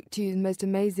 she cooked you the most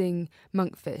amazing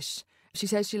monkfish. She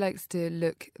says she likes to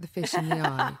look the fish in the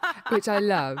eye, which I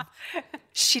love.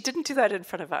 She didn't do that in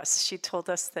front of us. She told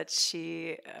us that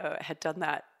she had done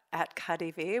that at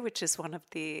KaDeWe, which is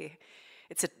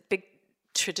it's a big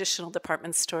traditional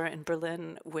department store in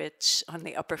Berlin, which on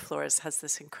the upper floors has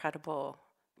this incredible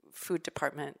food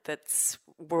department that's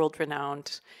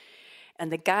world-renowned.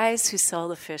 And the guys who sell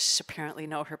the fish apparently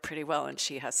know her pretty well, and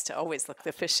she has to always look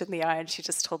the fish in the eye, and she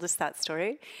just told us that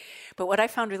story. But what I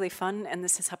found really fun, and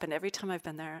this has happened every time I've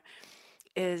been there,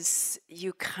 is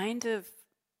you kind of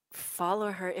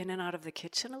follow her in and out of the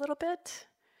kitchen a little bit.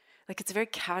 Like, it's a very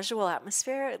casual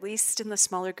atmosphere, at least in the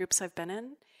smaller groups I've been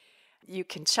in. You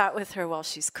can chat with her while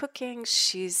she's cooking.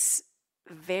 It's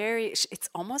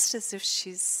almost as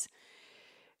if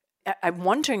I'm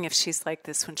wondering if she's like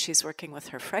this when she's working with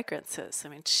her fragrances. I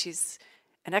mean, she's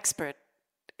an expert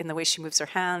in the way she moves her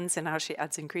hands and how she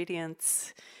adds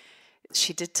ingredients.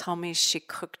 She did tell me she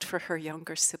cooked for her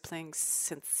younger siblings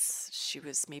since she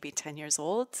was maybe 10 years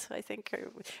old, I think,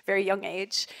 or very young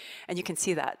age. And you can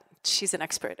see that. She's an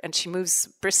expert, and she moves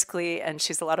briskly, and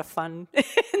she's a lot of fun in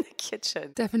the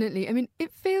kitchen. Definitely. I mean,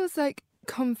 it feels like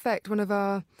Confect, one of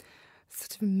our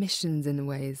sort of missions in a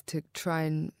way, is to try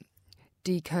and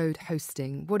decode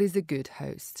hosting. What is a good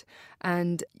host?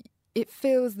 And it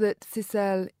feels that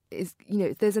Sissel is,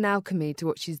 there's an alchemy to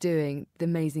what she's doing, the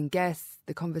amazing guests,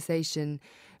 the conversation,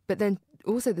 but then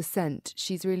also the scent.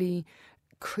 She's really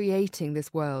creating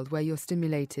this world where you're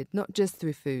stimulated, not just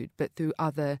through food, but through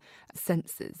other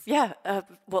senses. Yeah.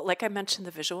 Well, like I mentioned,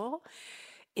 the visual.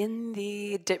 In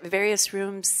the various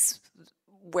rooms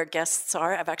where guests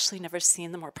are, I've actually never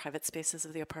seen the more private spaces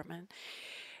of the apartment.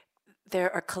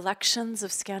 There are collections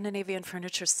of Scandinavian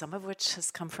furniture, some of which has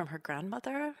come from her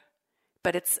grandmother,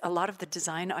 but it's a lot of the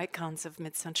design icons of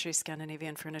mid-century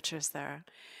Scandinavian furniture is there.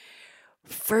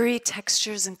 Furry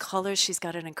textures and colors. She's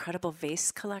got an incredible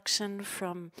vase collection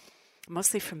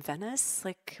mostly from Venice,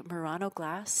 like Murano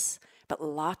glass, but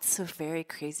lots of very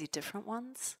crazy different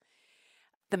ones.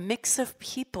 The mix of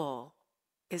people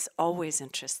is always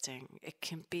interesting.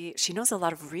 She knows a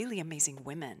lot of really amazing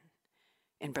women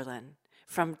in Berlin,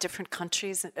 from different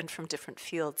countries and from different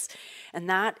fields. And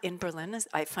that in Berlin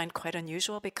I find quite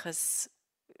unusual, because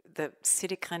the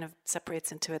city kind of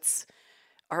separates into its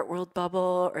art world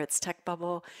bubble or its tech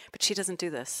bubble, but she doesn't do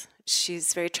this.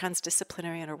 She's very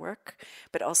transdisciplinary in her work,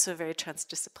 but also very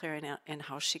transdisciplinary in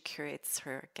how she curates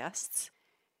her guests.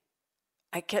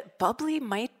 Bubbly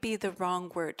might be the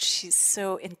wrong word. She's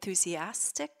so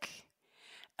enthusiastic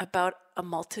about a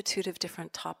multitude of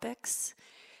different topics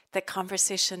that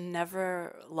conversation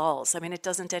never lulls. I mean, it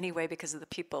doesn't anyway because of the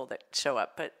people that show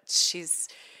up, but she's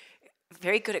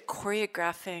very good at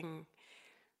choreographing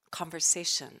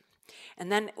conversation.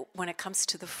 And then when it comes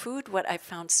to the food, what I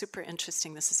found super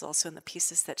interesting, this is also in the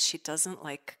piece, is that she doesn't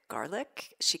like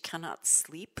garlic. She cannot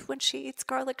sleep when she eats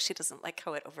garlic. She doesn't like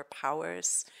how it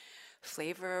overpowers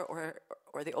flavor or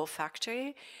the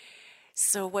olfactory.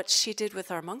 So what she did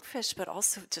with our monkfish, but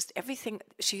also just everything,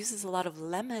 she uses a lot of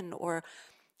lemon or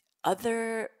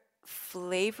other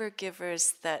flavor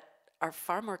givers that are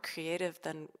far more creative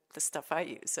than the stuff I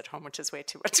use at home, which is way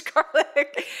too much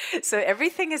garlic. So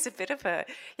everything is a bit of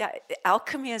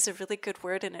alchemy is a really good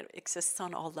word, and it exists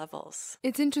on all levels.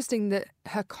 It's interesting that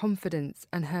her confidence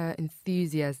and her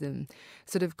enthusiasm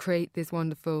sort of create this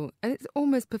wonderful, and it's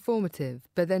almost performative,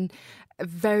 but then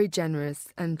very generous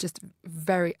and just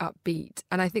very upbeat.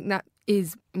 And I think that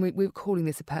is, we're calling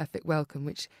this a perfect welcome,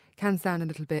 which can sound a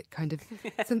little bit kind of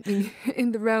something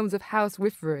in the realms of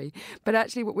housewifery. But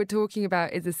actually what we're talking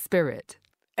about is a spirit.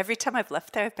 Every time I've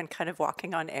left there, I've been kind of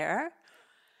walking on air.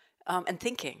 and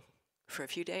thinking for a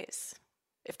few days.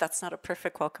 If that's not a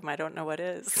perfect welcome, I don't know what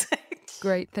is.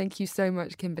 Great. Thank you so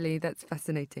much, Kimberly. That's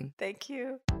fascinating. Thank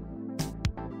you.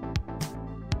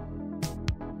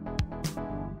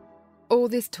 All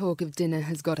this talk of dinner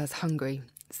has got us hungry,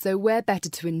 so where better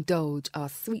to indulge our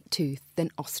sweet tooth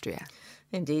than Austria?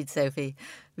 Indeed, Sophie.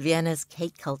 Vienna's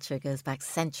cake culture goes back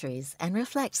centuries and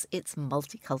reflects its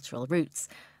multicultural roots.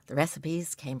 The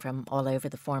recipes came from all over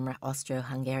the former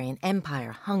Austro-Hungarian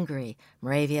Empire, Hungary,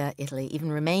 Moravia, Italy,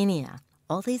 even Romania.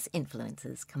 All these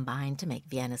influences combine to make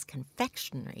Vienna's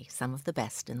confectionery some of the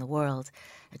best in the world,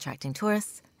 attracting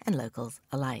tourists and locals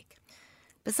alike.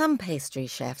 But some pastry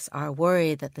chefs are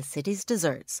worried that the city's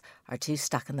desserts are too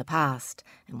stuck in the past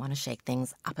and want to shake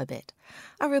things up a bit.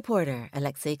 Our reporter,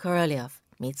 Alexei Korolyov,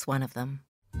 meets one of them.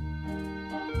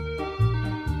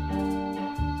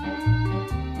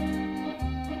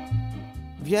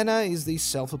 Vienna is the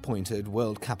self-appointed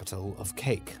world capital of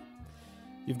cake.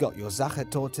 You've got your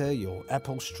Sachertorte, your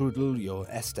apple strudel, your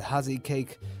Esterhazy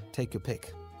cake, take your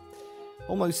pick.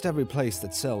 Almost every place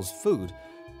that sells food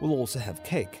will also have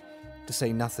cake, to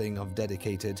say nothing of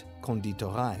dedicated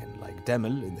Konditoreien like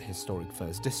Demmel in the historic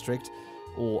First District,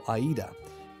 or Aida,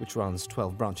 which runs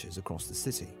 12 branches across the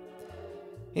city.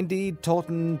 Indeed,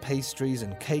 torten, pastries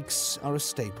and cakes are a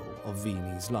staple of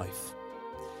Viennese life.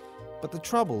 But the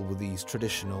trouble with these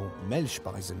traditional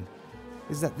Mehlspeisen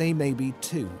is that they may be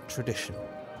too traditional.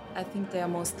 I think they are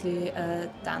mostly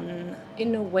done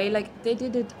in a way like they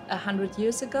did it 100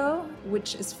 years ago,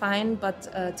 which is fine, but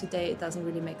today it doesn't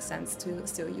really make sense to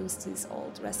still use these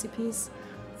old recipes.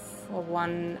 For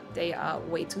one, they are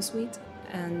way too sweet,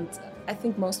 and I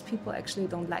think most people actually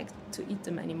don't like to eat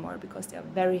them anymore because they are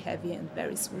very heavy and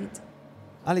very sweet.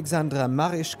 Alexandra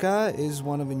Marischka is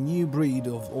one of a new breed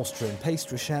of Austrian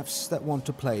pastry chefs that want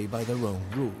to play by their own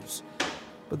rules.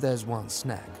 But there's one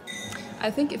snag. I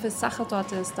think if a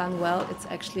Sachertorte is done well, it's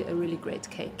actually a really great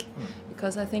cake.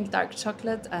 Because I think dark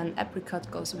chocolate and apricot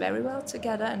goes very well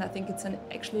together, and I think it's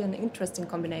actually an interesting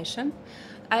combination.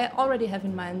 I already have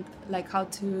in mind like how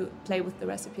to play with the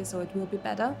recipe so it will be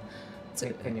better.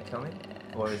 Can you tell me?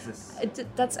 Or is this...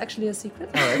 That's actually a secret.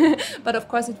 Right. But of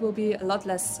course it will be a lot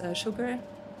less sugar.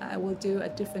 I will do a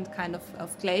different kind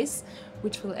of glaze,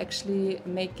 which will actually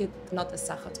make it not a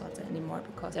Sachertorte anymore,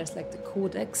 because there's like the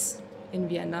Codex in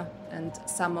Vienna, and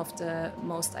some of the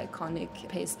most iconic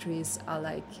pastries are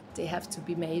like, they have to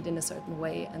be made in a certain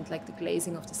way, and like the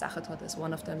glazing of the Sachertorte is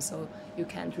one of them, so you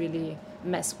can't really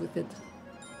mess with it.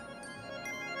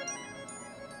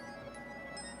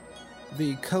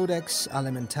 The Codex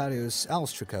Alimentarius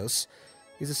Austricus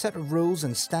is a set of rules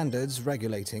and standards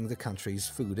regulating the country's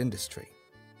food industry.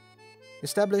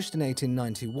 Established in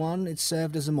 1891, it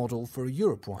served as a model for a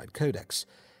Europe-wide codex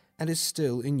and is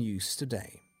still in use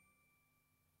today.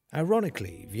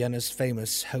 Ironically, Vienna's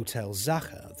famous Hotel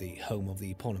Sacher, the home of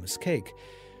the eponymous cake,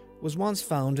 was once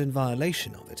found in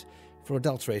violation of it for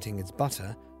adulterating its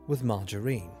butter with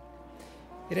margarine.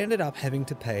 It ended up having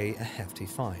to pay a hefty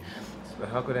fine. So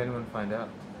how could anyone find out?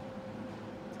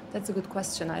 That's a good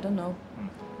question, I don't know.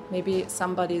 Maybe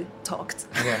somebody talked.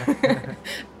 Yeah.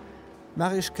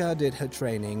 Marischka did her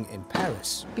training in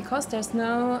Paris. Because there's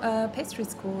no pastry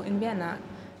school in Vienna.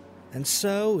 And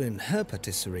so, in her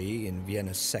patisserie in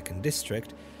Vienna's second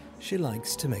district, she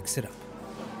likes to mix it up.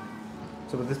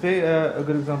 So would this be a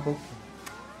good example?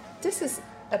 This is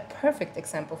a perfect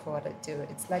example for what I do.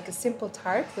 It's like a simple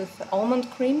tart with almond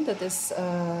cream that is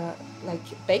like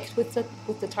baked with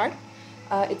the tart.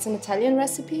 It's an Italian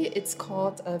recipe. It's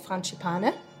called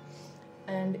francipane,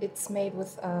 and it's made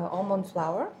with almond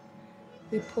flour.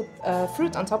 We put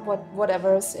fruit on top,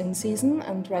 whatever's in season,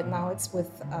 and right now it's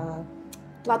with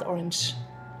blood orange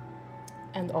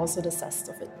and also the zest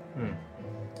of it.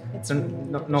 It's so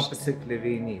really not particularly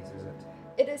Viennese, is it?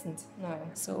 It isn't, no.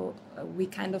 So we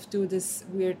kind of do this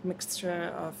weird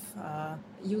mixture of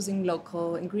using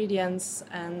local ingredients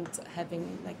and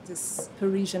having like this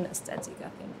Parisian aesthetic, I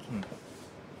think.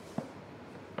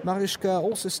 Marischka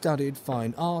also studied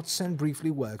fine arts and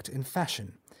briefly worked in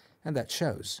fashion, and that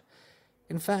shows.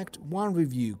 In fact, one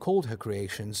review called her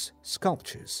creations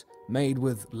sculptures, made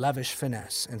with lavish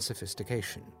finesse and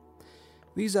sophistication.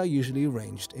 These are usually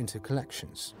arranged into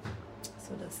collections.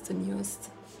 So that's the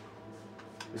newest.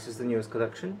 This is the newest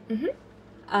collection?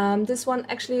 Mm-hmm. This one,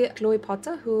 actually, Chloe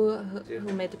Potter, who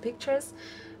made the pictures.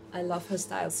 I love her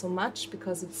style so much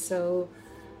because it's so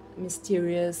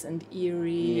mysterious and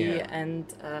eerie and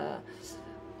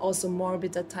also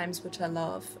morbid at times, which I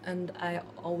love. And I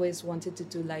always wanted to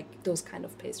do like those kind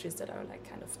of pastries that are like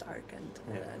kind of dark and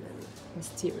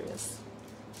mysterious.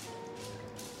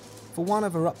 For one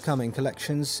of her upcoming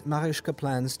collections, Marischka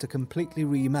plans to completely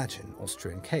reimagine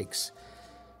Austrian cakes.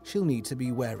 She'll need to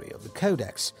be wary of the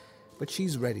codex, but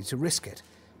she's ready to risk it,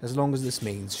 as long as this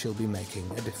means she'll be making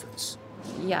a difference.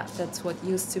 Yeah, that's what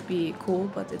used to be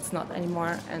cool, but it's not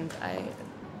anymore, and I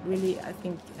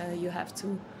think you have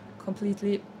to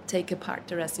completely take apart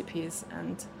the recipes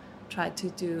and try to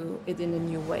do it in a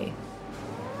new way.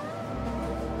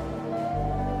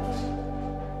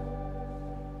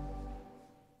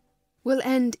 We'll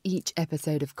end each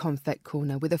episode of Confect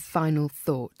Corner with a final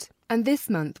thought. And this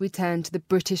month we turn to the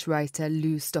British writer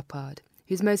Lou Stoppard,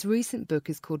 whose most recent book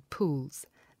is called Pools: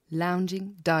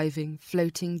 Lounging, Diving,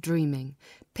 Floating, Dreaming,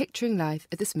 Picturing Life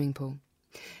at the Swimming Pool.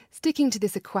 Sticking to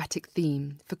this aquatic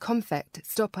theme, for Confect,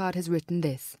 Stoppard has written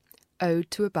this, Ode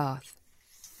to a Bath.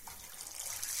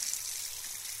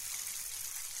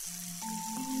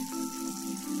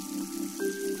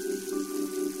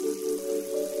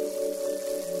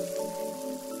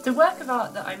 The work of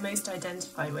art that I most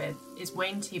identify with is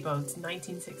Wayne Thiebaud's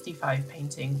 1965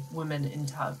 painting, Woman in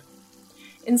Tub.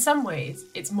 In some ways,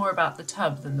 it's more about the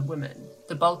tub than the woman.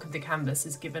 The bulk of the canvas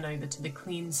is given over to the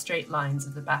clean, straight lines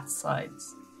of the bath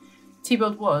slides.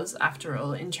 Thiebaud was, after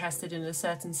all, interested in a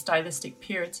certain stylistic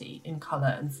purity in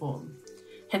colour and form,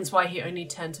 hence why he only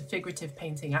turned to figurative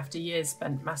painting after years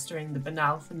spent mastering the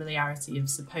banal familiarity of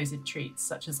supposed treats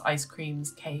such as ice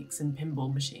creams, cakes, and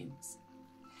pinball machines.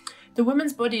 The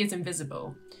woman's body is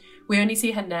invisible. We only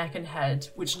see her neck and head,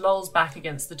 which lolls back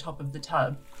against the top of the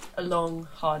tub. A long,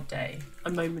 hard day, a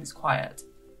moment's quiet.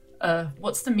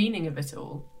 What's the meaning of it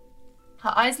all?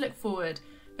 Her eyes look forward,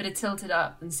 but are tilted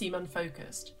up and seem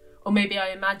unfocused. Or maybe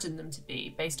I imagine them to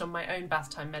be, based on my own bath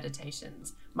time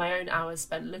meditations, my own hours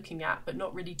spent looking at, but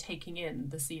not really taking in,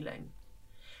 the ceiling.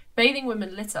 Bathing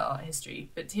women litter art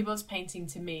history, but Thiebaud's painting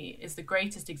to me is the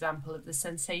greatest example of the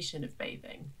sensation of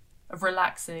bathing, of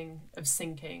relaxing, of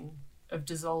sinking, of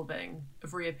dissolving,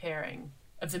 of reappearing,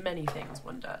 of the many things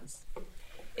one does.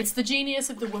 It's the genius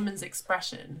of the woman's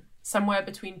expression, somewhere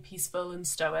between peaceful and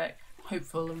stoic,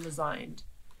 hopeful and resigned.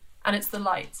 And it's the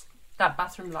light, that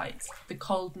bathroom light, the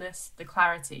coldness, the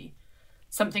clarity,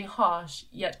 something harsh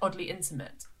yet oddly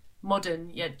intimate, modern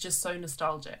yet just so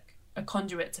nostalgic, a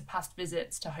conduit to past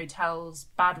visits to hotels,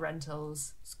 bad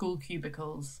rentals, school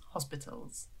cubicles,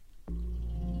 hospitals.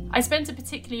 I spent a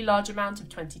particularly large amount of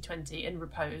 2020 in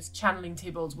repose, channeling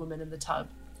Thiebaud's Woman in the Tub.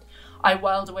 I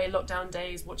whiled away lockdown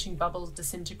days watching bubbles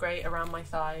disintegrate around my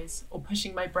thighs, or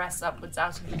pushing my breasts upwards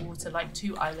out of the water like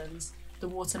two islands, the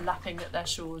water lapping at their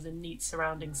shores in neat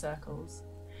surrounding circles.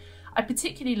 I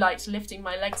particularly liked lifting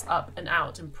my legs up and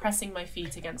out and pressing my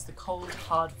feet against the cold,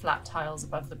 hard, flat tiles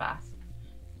above the bath.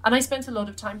 And I spent a lot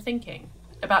of time thinking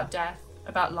about death,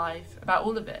 about life, about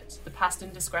all of it, the past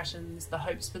indiscretions, the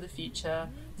hopes for the future,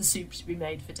 the soup to be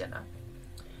made for dinner.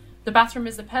 The bathroom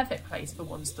is the perfect place for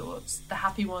one's thoughts, the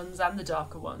happy ones and the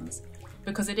darker ones,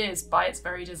 because it is, by its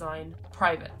very design,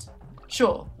 private.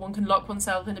 Sure, one can lock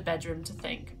oneself in a bedroom to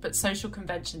think, but social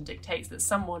convention dictates that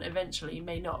someone eventually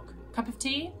may knock. Cup of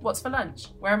tea? What's for lunch?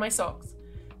 Where are my socks?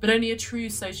 But only a true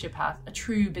sociopath, a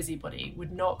true busybody,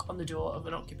 would knock on the door of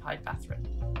an occupied bathroom.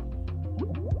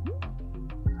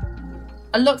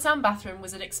 A lockdown bathroom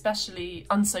was an especially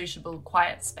unsociable,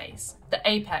 quiet space, the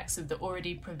apex of the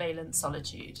already prevalent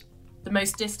solitude, the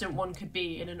most distant one could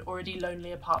be in an already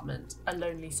lonely apartment, a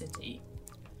lonely city.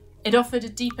 It offered a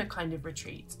deeper kind of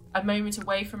retreat, a moment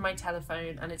away from my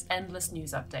telephone and its endless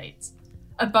news updates,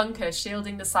 a bunker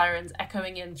shielding the sirens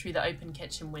echoing in through the open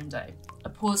kitchen window, a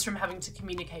pause from having to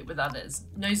communicate with others,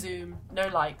 no Zoom, no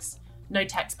likes, no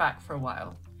text back for a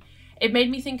while. It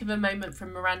made me think of a moment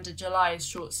from Miranda July's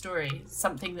short story,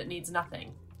 Something That Needs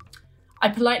Nothing. I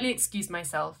politely excused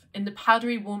myself. In the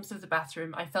powdery warmth of the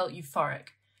bathroom, I felt euphoric.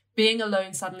 Being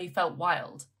alone suddenly felt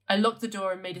wild. I locked the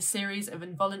door and made a series of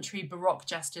involuntary Baroque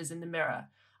gestures in the mirror.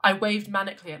 I waved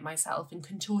manically at myself and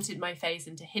contorted my face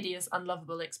into hideous,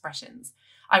 unlovable expressions.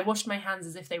 I washed my hands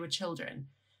as if they were children,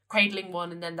 cradling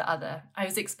one and then the other. I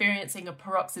was experiencing a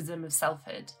paroxysm of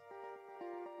selfhood.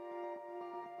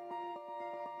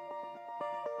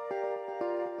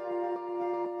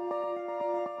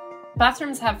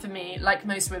 Bathrooms have, for me, like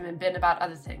most women, been about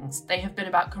other things. They have been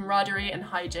about camaraderie and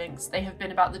hijinks. They have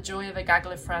been about the joy of a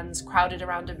gaggle of friends crowded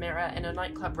around a mirror in a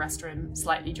nightclub restroom,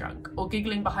 slightly drunk, or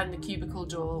giggling behind the cubicle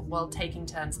door while taking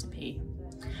turns to pee.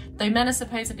 Though men are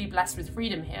supposedly blessed with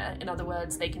freedom here, in other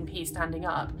words, they can pee standing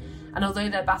up, and although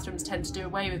their bathrooms tend to do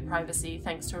away with privacy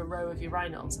thanks to a row of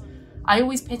urinals, I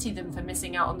always pity them for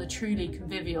missing out on the truly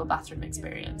convivial bathroom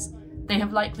experience. They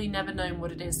have likely never known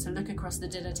what it is to look across the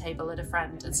dinner table at a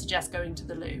friend and suggest going to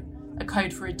the loo, A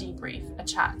code for a debrief, a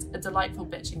chat, a delightful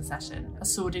bitching session, a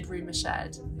sordid rumour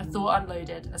shared, a thought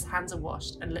unloaded as hands are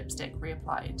washed and lipstick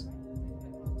reapplied.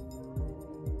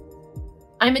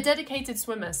 I'm a dedicated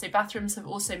swimmer, so bathrooms have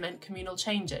also meant communal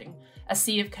changing, a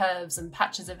sea of curves and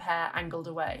patches of hair angled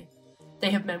away. They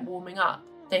have meant warming up.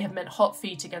 They have meant hot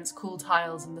feet against cool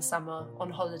tiles in the summer, on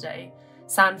holiday,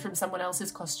 sand from someone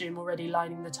else's costume already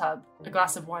lining the tub, a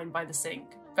glass of wine by the sink,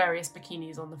 various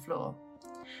bikinis on the floor.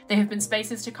 They have been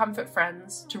spaces to comfort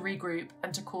friends, to regroup,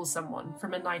 and to call someone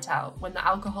from a night out when the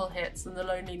alcohol hits and the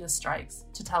loneliness strikes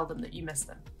to tell them that you miss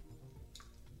them.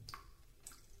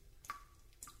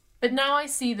 But now I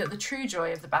see that the true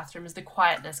joy of the bathroom is the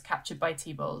quietness captured by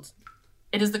Thibault.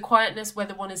 It is the quietness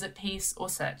whether one is at peace or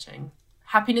searching.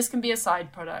 Happiness can be a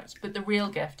side product, but the real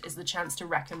gift is the chance to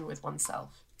reckon with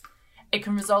oneself. It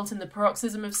can result in the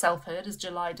paroxysm of selfhood, as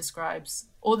July describes,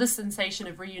 or the sensation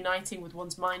of reuniting with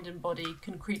one's mind and body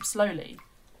can creep slowly,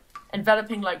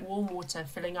 enveloping like warm water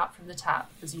filling up from the tap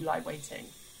as you lie waiting.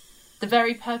 The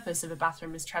very purpose of a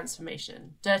bathroom is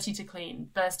transformation, dirty to clean,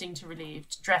 bursting to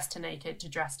relieved, dressed to naked to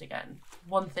dressed again,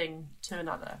 one thing to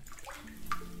another.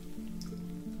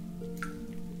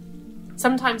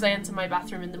 Sometimes I enter my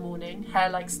bathroom in the morning, hair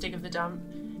like Stig of the Dump,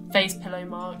 face pillow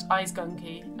marked, eyes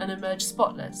gunky, and emerge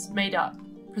spotless, made up,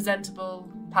 presentable,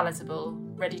 palatable,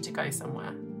 ready to go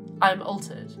somewhere. I am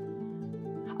altered.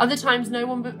 Other times no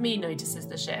one but me notices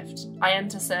the shift. I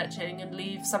enter searching and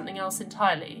leave something else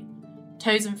entirely.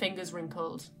 Toes and fingers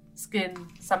wrinkled, skin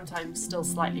sometimes still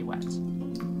slightly wet.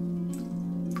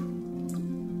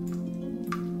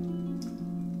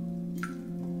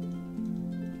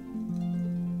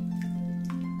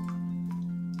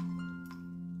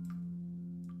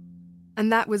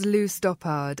 And that was Lou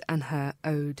Stoppard and her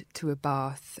Ode to a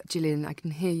Bath. Gillian, I can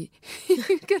hear you.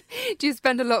 Do you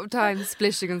spend a lot of time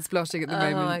splishing and splotting at the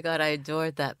moment? Oh my God, I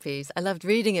adored that piece. I loved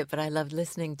reading it, but I loved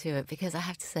listening to it because I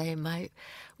have to say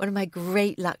one of my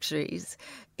great luxuries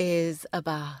is a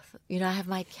bath. You know, I have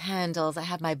my candles, I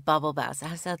have my bubble baths, I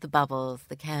have the bubbles,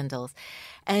 the candles.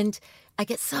 And I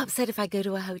get so upset if I go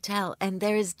to a hotel and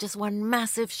there is just one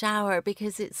massive shower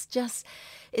because it's just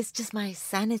my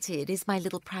sanity. It is my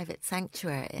little private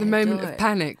sanctuary. The moment of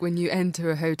panic when you enter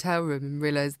a hotel room and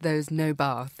realise there's no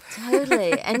bath.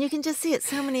 Totally. And you can just see it.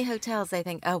 So many hotels, they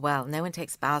think, oh, well, no one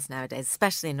takes baths nowadays,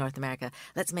 especially in North America.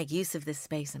 Let's make use of this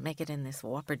space and make it in this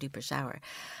whopper-duper shower.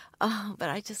 Oh, but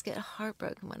I just get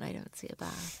heartbroken when I don't see a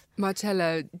bath.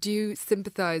 Marcella, do you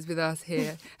sympathise with us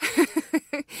here?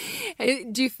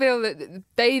 Do you feel that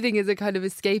bathing is a kind of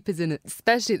escapism,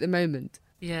 especially at the moment?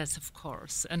 Yes, of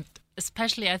course. And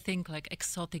especially, I think, like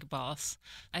exotic baths.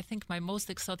 I think my most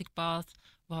exotic bath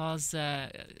was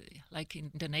like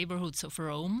in the neighborhoods of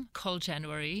Rome, cold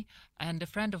January. And a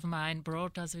friend of mine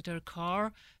brought us with her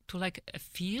car to like a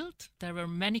field. There were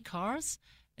many cars.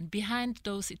 And behind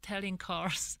those Italian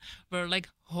cars were like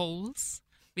holes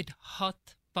with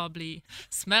hot, bubbly,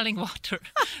 smelling water.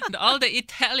 And all the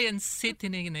Italians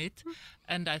sitting in it.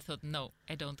 And I thought, no,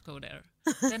 I don't go there.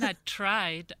 Then I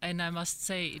tried, and I must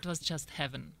say it was just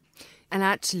heaven. And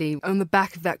actually, on the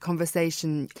back of that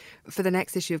conversation, for the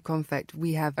next issue of Confect,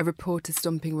 we have a reporter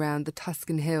stomping around the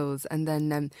Tuscan hills and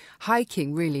then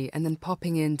hiking, really, and then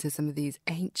popping into some of these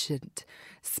ancient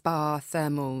spa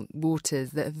thermal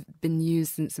waters that have been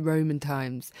used since Roman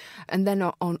times. And then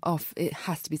off, it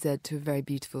has to be said, to a very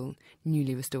beautiful,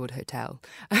 newly restored hotel.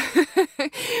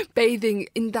 Bathing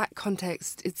in that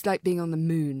context, it's like being on the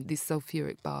moon, these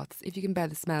sulphuric baths. If you can bear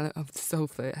the smell of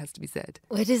sulphur, it has to be said.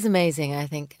 Well, it is amazing, I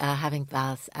think, having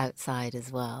baths outside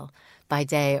as well. By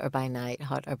day or by night,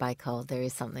 hot or by cold, there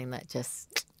is something that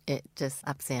just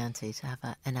ups the ante to have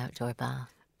an outdoor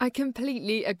bath. I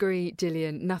completely agree,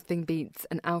 Gillian. Nothing beats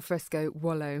an alfresco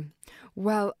wallow.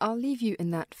 Well, I'll leave you in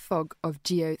that fog of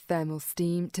geothermal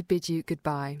steam to bid you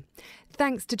goodbye.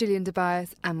 Thanks to Gillian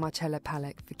Tobias and Marcella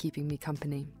Palek for keeping me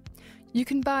company. You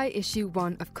can buy issue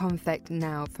 1 of Confect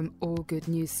now from all good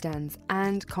newsstands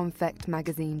and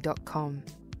confectmagazine.com.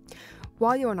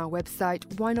 While you're on our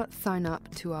website, why not sign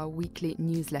up to our weekly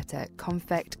newsletter,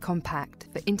 Confect Compact,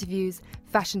 for interviews,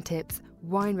 fashion tips,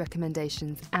 wine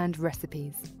recommendations and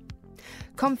recipes.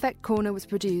 Confect Corner was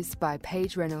produced by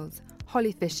Paige Reynolds,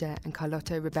 Holly Fisher and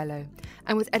Carlotto Ribello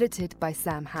and was edited by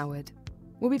Sam Howard.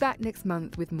 We'll be back next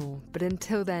month with more, but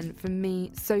until then, from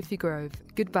me, Sophie Grove,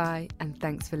 goodbye and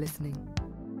thanks for listening.